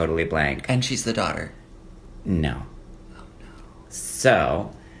goes totally blank. And she's the daughter. No. Oh, no.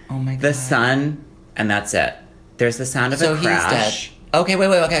 So, oh my God. The son, and that's it. There's the sound of a crash. So he's dead. Okay, wait,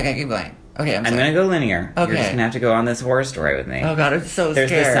 okay, keep going. Okay, I'm going to go linear. Okay. You're just going to have to go on this horror story with me. Oh God, I'm so There's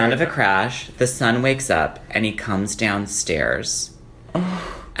scared. the sound of a crash. The son wakes up, and he comes downstairs.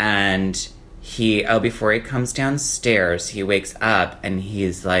 And before he comes downstairs, he wakes up, and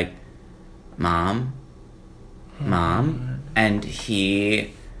he's like, Mom? And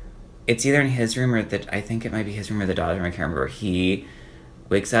it's either in his room or I think it might be his room or the daughter's room, I can't remember. He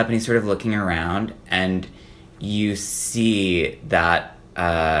wakes up and he's sort of looking around, and you see that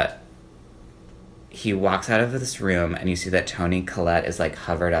he walks out of this room, and you see that Toni Collette is like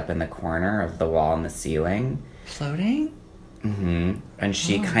hovered up in the corner of the wall and the ceiling. Floating? Mm-hmm. And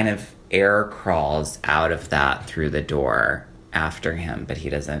she kind of air crawls out of that through the door after him, but he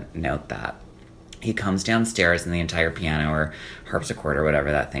doesn't note that. He comes downstairs, and the entire piano or harpsichord or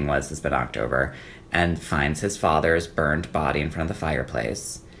whatever that thing was has been knocked over, and finds his father's burned body in front of the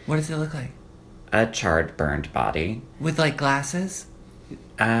fireplace. What does it look like? A charred, burned body. With, like, glasses?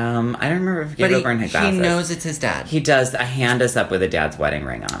 I don't remember if Gabriel Byrne had glasses. He knows it's his dad. He does. A hand is up with a dad's wedding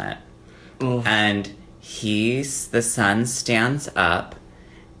ring on it. Oof. And the son stands up,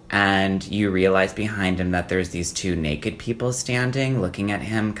 And you realize behind him that there's these two naked people standing, looking at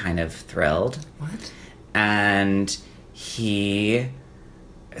him, kind of thrilled. What? And he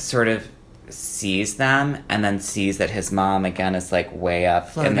sort of sees them and then sees that his mom, again, is, like, way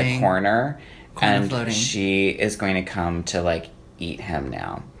up in the corner. And floating. She is going to come to, like, eat him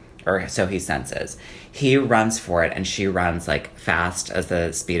now. Or so he senses. He runs for it, and she runs, like, fast as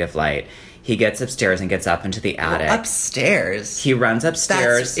the speed of light. He gets upstairs and gets up into the attic. Upstairs? He runs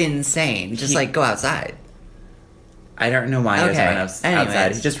upstairs. That's insane. Just, like, go outside. I don't know why he doesn't run outside.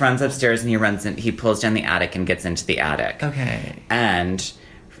 Anyways. He just runs upstairs and he pulls down the attic and gets into the attic. Okay. And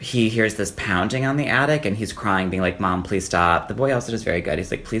he hears this pounding on the attic, and he's crying, being like, Mom, please stop. The boy also does very good. He's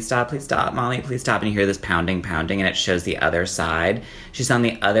like, please stop, Mommy, please stop. And you hear this pounding, and it shows the other side. She's on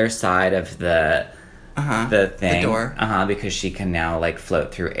the other side of the thing. The door. Because she can now, like,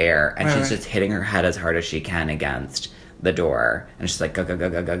 float through air. And she's just hitting her head as hard as she can against the door. And she's like, go, go, go,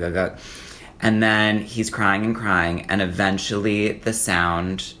 go, go, go, go. And then he's crying, and eventually the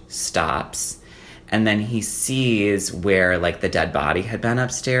sound stops. And then he sees where, like, the dead body had been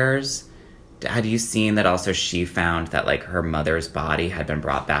upstairs. Had you seen that also she found that, like, her mother's body had been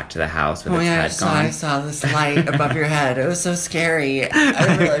brought back to the house with its head gone? I saw this light above your head. It was so scary.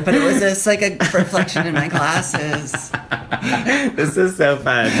 But it was just, like, a reflection in my glasses. This is so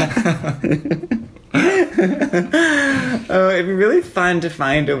fun. Oh, it'd be really fun to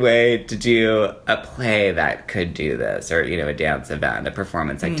find a way to do a play that could do this, or, you know, a dance event, a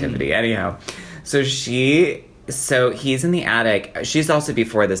performance activity. Anyhow, so he's in the attic. She's also,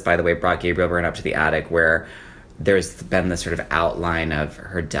 before this, by the way, brought Gabriel Byrne up to the attic, where there's been this sort of outline of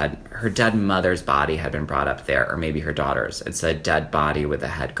her dead mother's body had been brought up there, or maybe her daughter's. It's a dead body with a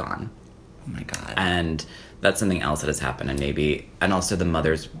head gone. Oh my God. And that's something else that has happened, and also the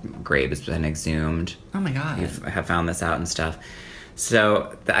mother's grave has been exhumed. Oh my God. You have found this out and stuff.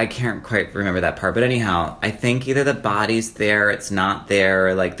 So I can't quite remember that part. But anyhow, I think either the body's there, it's not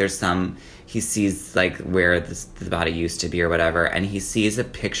there, like there's he sees, like, where the body used to be or whatever, and he sees a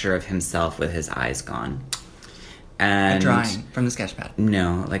picture of himself with his eyes gone. And a drawing from the sketch pad.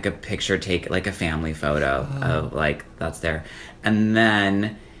 No, like a picture like a family photo of, like, that's there. And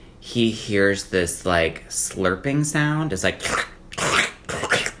then he hears this, like, slurping sound. It's like,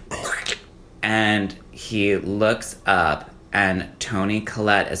 and he looks up, and Toni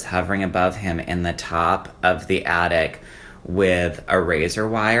Collette is hovering above him in the top of the attic with a razor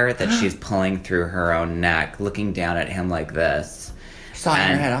wire that she's pulling through her own neck, looking down at him like this.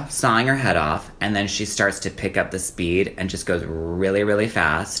 Sawing her head off. And then she starts to pick up the speed and just goes really, really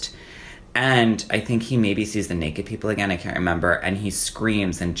fast. And I think he maybe sees the naked people again, I can't remember, and he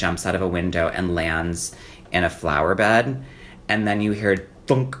screams and jumps out of a window and lands in a flower bed. And then you hear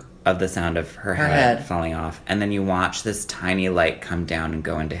thunk of the sound of her head falling off. And then you watch this tiny light come down and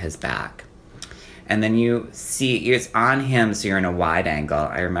go into his back. And then you see, it's on him, so you're in a wide angle.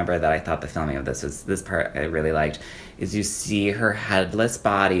 I remember that I thought the filming of this part I really liked, is you see her headless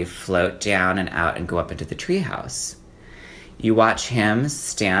body float down and out and go up into the treehouse. You watch him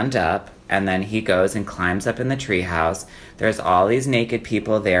stand up, and then he goes and climbs up in the treehouse. There's all these naked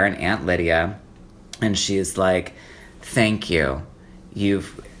people there, and Aunt Lydia, and she's like, thank you.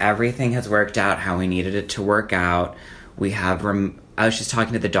 Everything has worked out how we needed it to work out. She's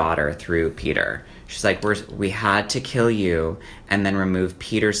talking to the daughter through Peter. She's like, we had to kill you and then remove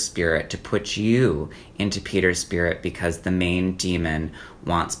Peter's spirit to put you into Peter's spirit, because the main demon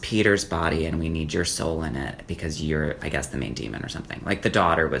wants Peter's body and we need your soul in it because you're, I guess, the main demon or something. Like, the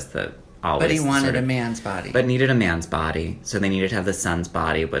daughter was always... But he wanted a man's body. But needed a man's body, so they needed to have the son's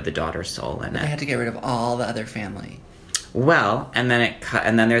body with the daughter's soul in it. They had to get rid of all the other family. Well, and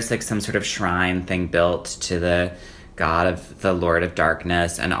then there's, like, some sort of shrine thing built to the god of the Lord of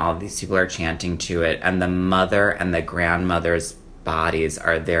Darkness, and all these people are chanting to it, and the mother and the grandmother's bodies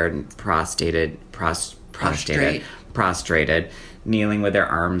are there prostrated, kneeling with their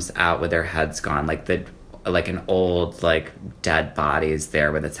arms out with their heads gone, like an old, like, dead body is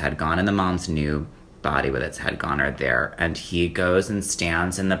there with its head gone, and the mom's new body with its head gone are there. And he goes and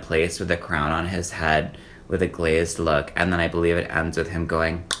stands in the place with a crown on his head with a glazed look, and then I believe it ends with him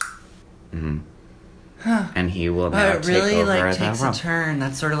going, and he will now take over. It really, like, takes a turn.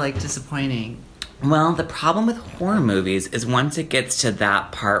 That's sort of, like, disappointing. Well, the problem with horror movies is once it gets to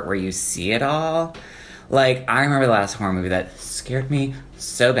that part where you see it all, like, I remember the last horror movie that scared me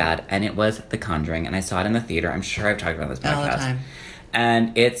so bad, and it was The Conjuring, and I saw it in the theater. I'm sure I've talked about this podcast. All the time.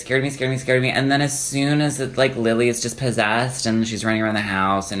 And it scared me, and then as soon as it, like, Lily is just possessed, and she's running around the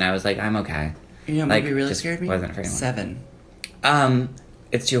house, and I was like, I'm okay. You know what like, movie really just scared me? Wasn't for anyone. 7.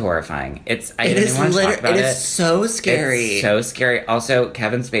 it's too horrifying. I It didn't is even want to talk about it is so scary. It's so scary. Also,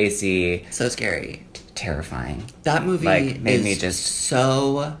 Kevin Spacey, so scary. terrifying. That movie Like, made is me just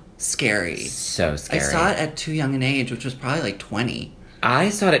so scary. so scary. I saw it at too young an age, which was probably like 20. I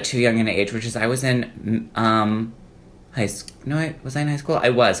saw it at too young an age, which is I was in high school. No, was I in high school? I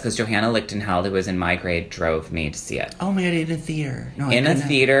was, because Johanna Lichtenheld, who was in my grade, drove me to see it. Oh my god, in a theater. No, In a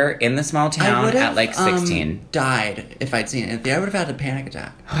theater, in the small I town, would have at like 16. died if I'd seen it in a theater. I would have had a panic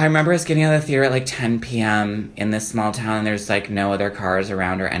attack. I remember us getting out of the theater at like 10 p.m. in this small town, and there's like no other cars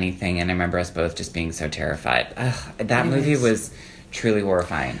around or anything, and I remember us both just being so terrified. Ugh, that movie was truly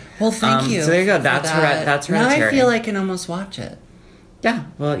horrifying. Well, thank you. So there you go. for That's that. that's Now Hereditary. I feel like I can almost watch it. Yeah,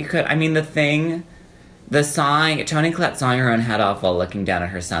 well, you could. I mean, the sawing, Toni Collette sawing her own head off while looking down at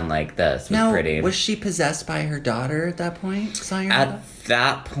her son like this was Now, pretty. was she possessed by her daughter at that point? Sawing her head At off?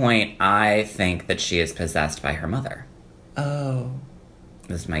 that point, I think that she is possessed by her mother. Oh.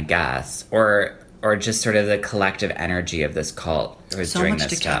 Is my guess, or just sort of the collective energy of this cult who is So doing much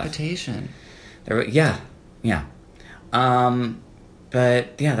this stuff. decapitation. Yeah. But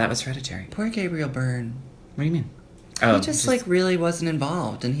yeah, that was Hereditary. Poor Gabriel Byrne. What do you mean? He just like really wasn't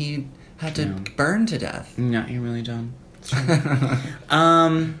involved, and he had to burn to death. No, you really don't.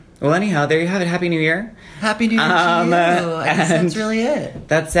 Well, anyhow, there you have it. Happy New Year. Happy New Year to you. I guess that's really it.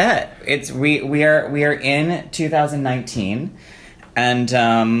 That's it. It's we are in 2019,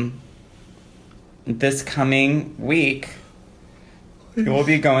 and this coming week we will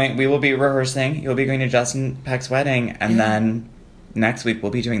be rehearsing. You'll be going to Justin Peck's wedding, and then next week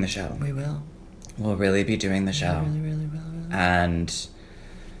we'll be doing the show. We will. We'll really be doing the show. Really, really, really, really. And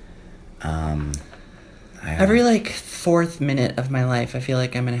every like fourth minute of my life, I feel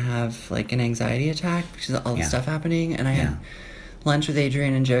like I'm gonna have like an anxiety attack because of all the stuff happening. And I had lunch with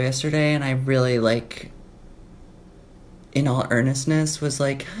Adrian and Joe yesterday, and I really like, in all earnestness, was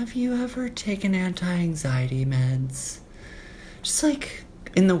like, "Have you ever taken anti-anxiety meds?" Just like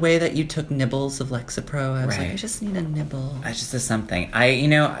in the way that you took nibbles of Lexapro. I was like, I just need a nibble. That's just something.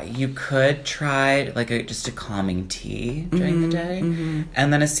 You could try like just a calming tea during the day,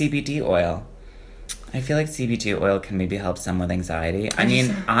 and then a CBD oil. I feel like CBD oil can maybe help some with anxiety. I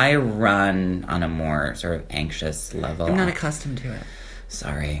mean, I run on a more sort of anxious level. I'm not accustomed to it.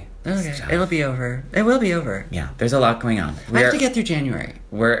 Sorry. Okay, it'll be over. It will be over. Yeah, there's a lot going on. I have to get through January.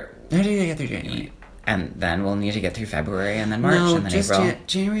 I have to get through January. And then we'll need to get through February, and then March, and then April.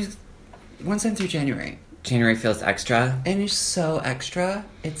 January. Once I'm through January. January feels extra. And it's so extra,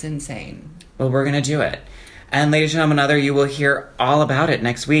 it's insane. Well, we're going to do it. And ladies and gentlemen, you will hear all about it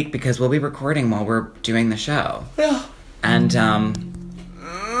next week because we'll be recording while we're doing the show. Yeah. And,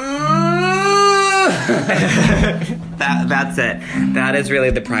 that's it. That is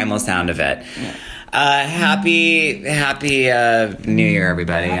really the primal sound of it. Happy New Year,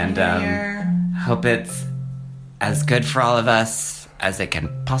 everybody. Happy New Year. Hope it's as good for all of us as it can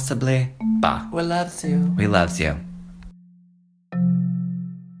possibly be. We loves you. We loves you.